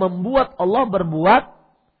tidak membuat Allah berbuat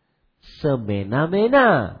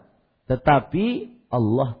semena-mena, tetapi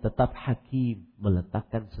Allah tetap hakim,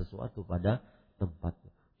 meletakkan sesuatu pada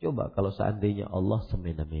tempatnya. Coba kalau seandainya Allah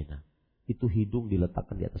semena-mena, itu hidung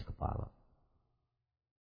diletakkan di atas kepala,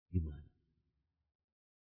 gimana?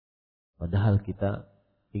 Padahal kita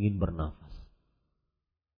ingin bernafas.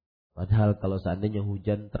 Padahal kalau seandainya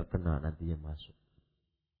hujan terkena nantinya masuk.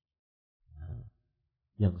 Nah,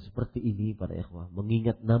 yang seperti ini para ikhwah,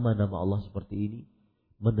 mengingat nama-nama Allah seperti ini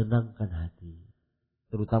menenangkan hati,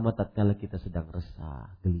 terutama tatkala kita sedang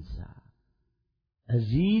resah, gelisah.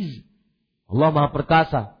 Aziz, Allah maha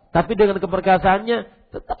perkasa, tapi dengan keperkasaannya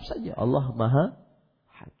tetap saja Allah maha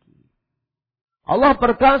hakim. Allah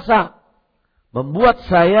perkasa, membuat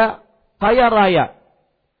saya kaya raya,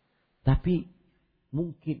 tapi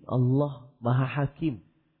mungkin Allah maha hakim,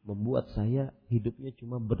 membuat saya hidupnya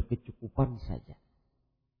cuma berkecukupan saja.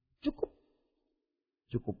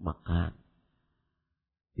 Cukup makan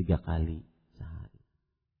 3 kali sehari,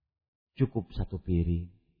 cukup 1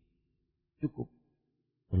 piring, cukup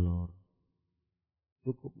telur,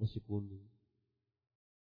 cukup nasi kuning,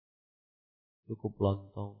 cukup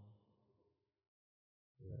lontong.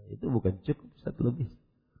 Ya, itu bukan cukup, satu lebih.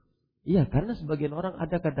 Iya, karena sebagian orang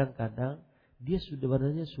ada kadang-kadang dia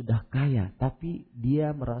sebenarnya sudah kaya, tapi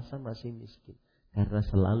dia merasa masih miskin karena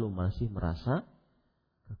selalu masih merasa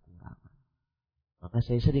kekurangan. Maka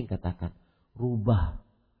saya sering katakan, rubah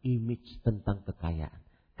image tentang kekayaan.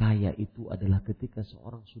 Kaya itu adalah ketika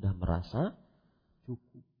seorang sudah merasa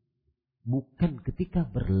cukup, bukan ketika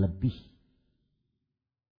berlebih.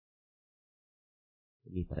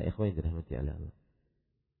 Ini para ikhwan yang dirahmati oleh Allah.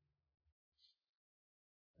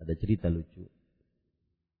 Ada cerita lucu.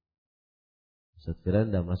 Ustaz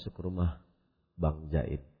Firanda masuk ke rumah Bang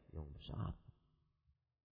Jaid yang besar.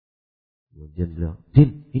 Kemudian beliau,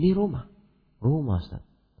 Din, ini rumah. Rumah Ustaz.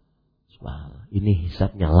 Subhanallah, ini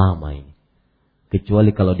hisabnya lama ini. Kecuali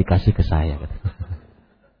kalau dikasih ke saya.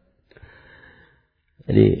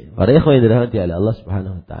 Jadi para ikhwan yang dirahmati oleh Allah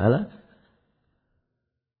Subhanahu wa taala,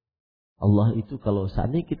 Allah itu kalau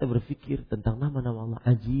seandainya kita berpikir tentang nama-nama Allah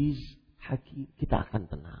Aziz, Hakim, kita akan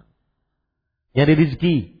tenang. Nyari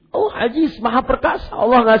rezeki, oh Aziz, maha perkasa.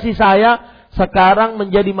 Allah ngasih saya sekarang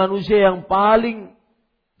menjadi manusia yang paling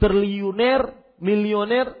triliuner,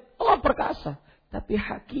 milioner. Allah perkasa. Tapi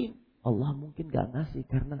Hakim, Allah mungkin gak ngasih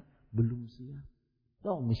karena belum siap.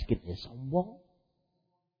 Oh miskinnya sombong,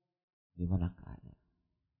 gimana kaya?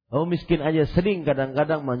 Oh miskin aja sering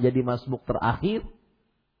kadang-kadang menjadi masbuk terakhir,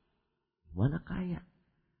 gimana kaya?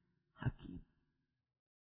 Hakim.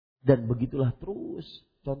 Dan begitulah terus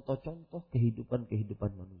contoh-contoh kehidupan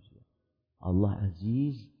manusia. Allah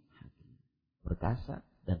Aziz, Hakim, perkasa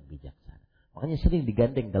dan bijaksana. Makanya sering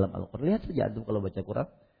digandeng dalam Al-Quran. Lihat saja antum kalau baca Quran.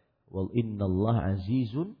 Wal innallaha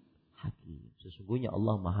azizun hakim. Sesungguhnya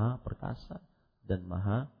Allah maha perkasa dan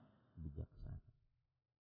maha bijaksana.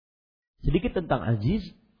 Sedikit tentang aziz.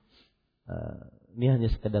 Ini hanya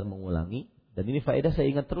sekedar mengulangi. Dan ini faedah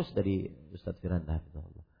saya ingat terus dari Ustaz Firanda.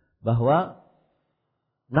 Bahwa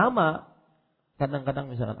nama kadang-kadang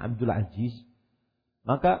misalkan Abdul Aziz,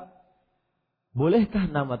 maka bolehkah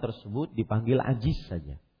nama tersebut dipanggil Aziz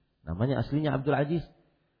saja? Namanya aslinya Abdul Aziz,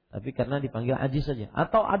 tapi karena dipanggil Aziz saja.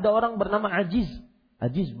 Atau ada orang bernama Aziz,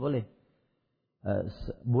 Aziz boleh.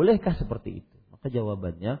 Bolehkah seperti itu? Maka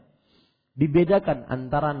jawabannya dibedakan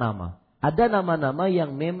antara nama. Ada nama-nama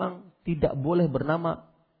yang memang tidak boleh bernama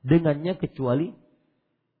dengannya kecuali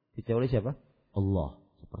siapa? Allah.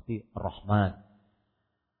 Seperti Rahman,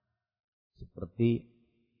 seperti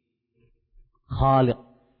Khaliq,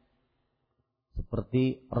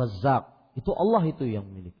 seperti Razzaq, itu Allah itu yang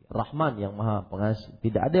memiliki. Rahman yang Maha Pengasih.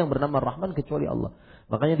 Tidak ada yang bernama Rahman kecuali Allah.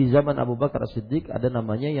 Makanya di zaman Abu Bakar As-Siddiq ada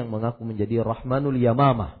namanya yang mengaku menjadi Rahmanul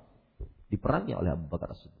Yamamah. Diperangi oleh Abu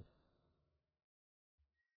Bakar As-Siddiq.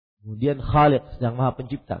 Kemudian Khaliq yang Maha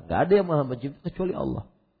Pencipta. Gak ada yang Maha Pencipta kecuali Allah.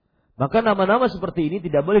 Maka nama-nama seperti ini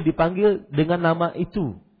tidak boleh dipanggil dengan nama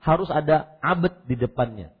itu. Harus ada abad di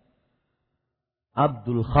depannya.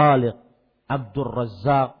 Abdul Khaliq, Abdul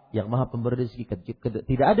Razzaq yang Maha Pemberi rezeki.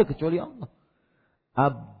 Tidak ada kecuali Allah.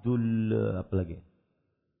 Abdul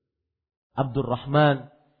Rahman,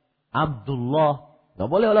 Abdullah. Gak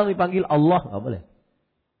boleh orang dipanggil Allah, gak boleh.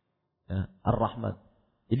 Ya, Ar-Rahman.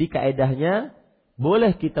 Jadi kaedahnya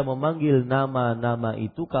boleh kita memanggil nama-nama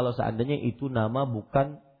itu kalau seandainya itu nama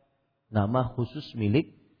bukan nama khusus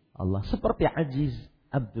milik Allah. Seperti Aziz,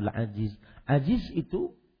 Abdul Aziz. Aziz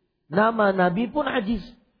itu nama Nabi pun Aziz.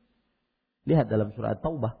 Lihat dalam surah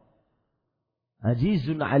Taubah.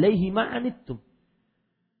 Azizun alaihi ma'anittum.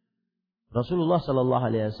 Rasulullah sallallahu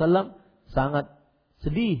alaihi wasallam sangat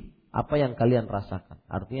sedih apa yang kalian rasakan.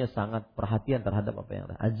 Artinya sangat perhatian terhadap apa yang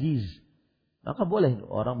Aziz. Maka boleh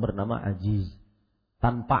orang bernama Aziz.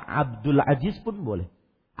 Tanpa Abdul Aziz pun boleh.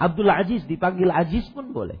 Abdul Aziz dipanggil Aziz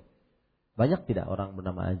pun boleh. Banyak tidak orang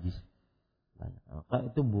bernama Aziz? Banyak. Maka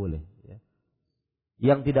itu boleh. Ya.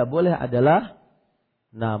 Yang tidak boleh adalah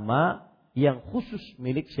nama yang khusus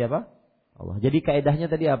milik siapa? Allah. Jadi kaedahnya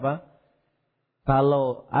tadi apa?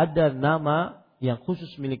 Kalau ada nama yang khusus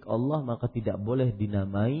milik Allah, maka tidak boleh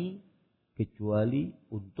dinamai kecuali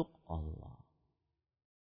untuk Allah.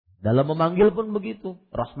 Dalam memanggil pun begitu.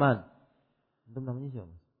 Rahman. Itu namanya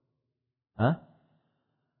siapa?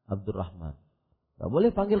 Abdul Rahman. Tidak boleh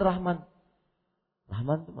panggil Rahman.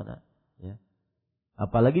 Rahman itu mana? Ya.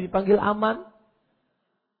 Apalagi dipanggil Aman.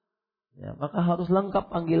 Ya, maka harus lengkap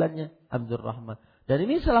panggilannya Abdul Rahman. Dan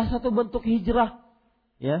ini salah satu bentuk hijrah.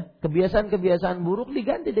 Ya, kebiasaan-kebiasaan buruk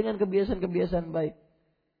diganti dengan kebiasaan-kebiasaan baik.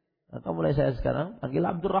 Maka mulai saya sekarang panggil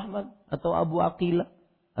Abdul Rahman atau Abu Aqilah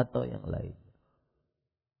atau yang lain.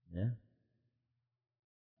 Ya.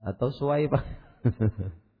 Atau Suwaib.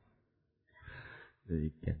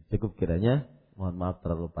 Demikian. Cukup kiranya. Mohon maaf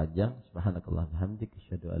terlalu panjang. Subhanakallah bihamdik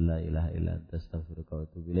asyhadu an la ilaha illa anta astaghfiruka wa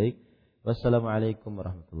atubu ilaik. Wassalamualaikum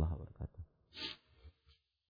warahmatullahi wabarakatuh.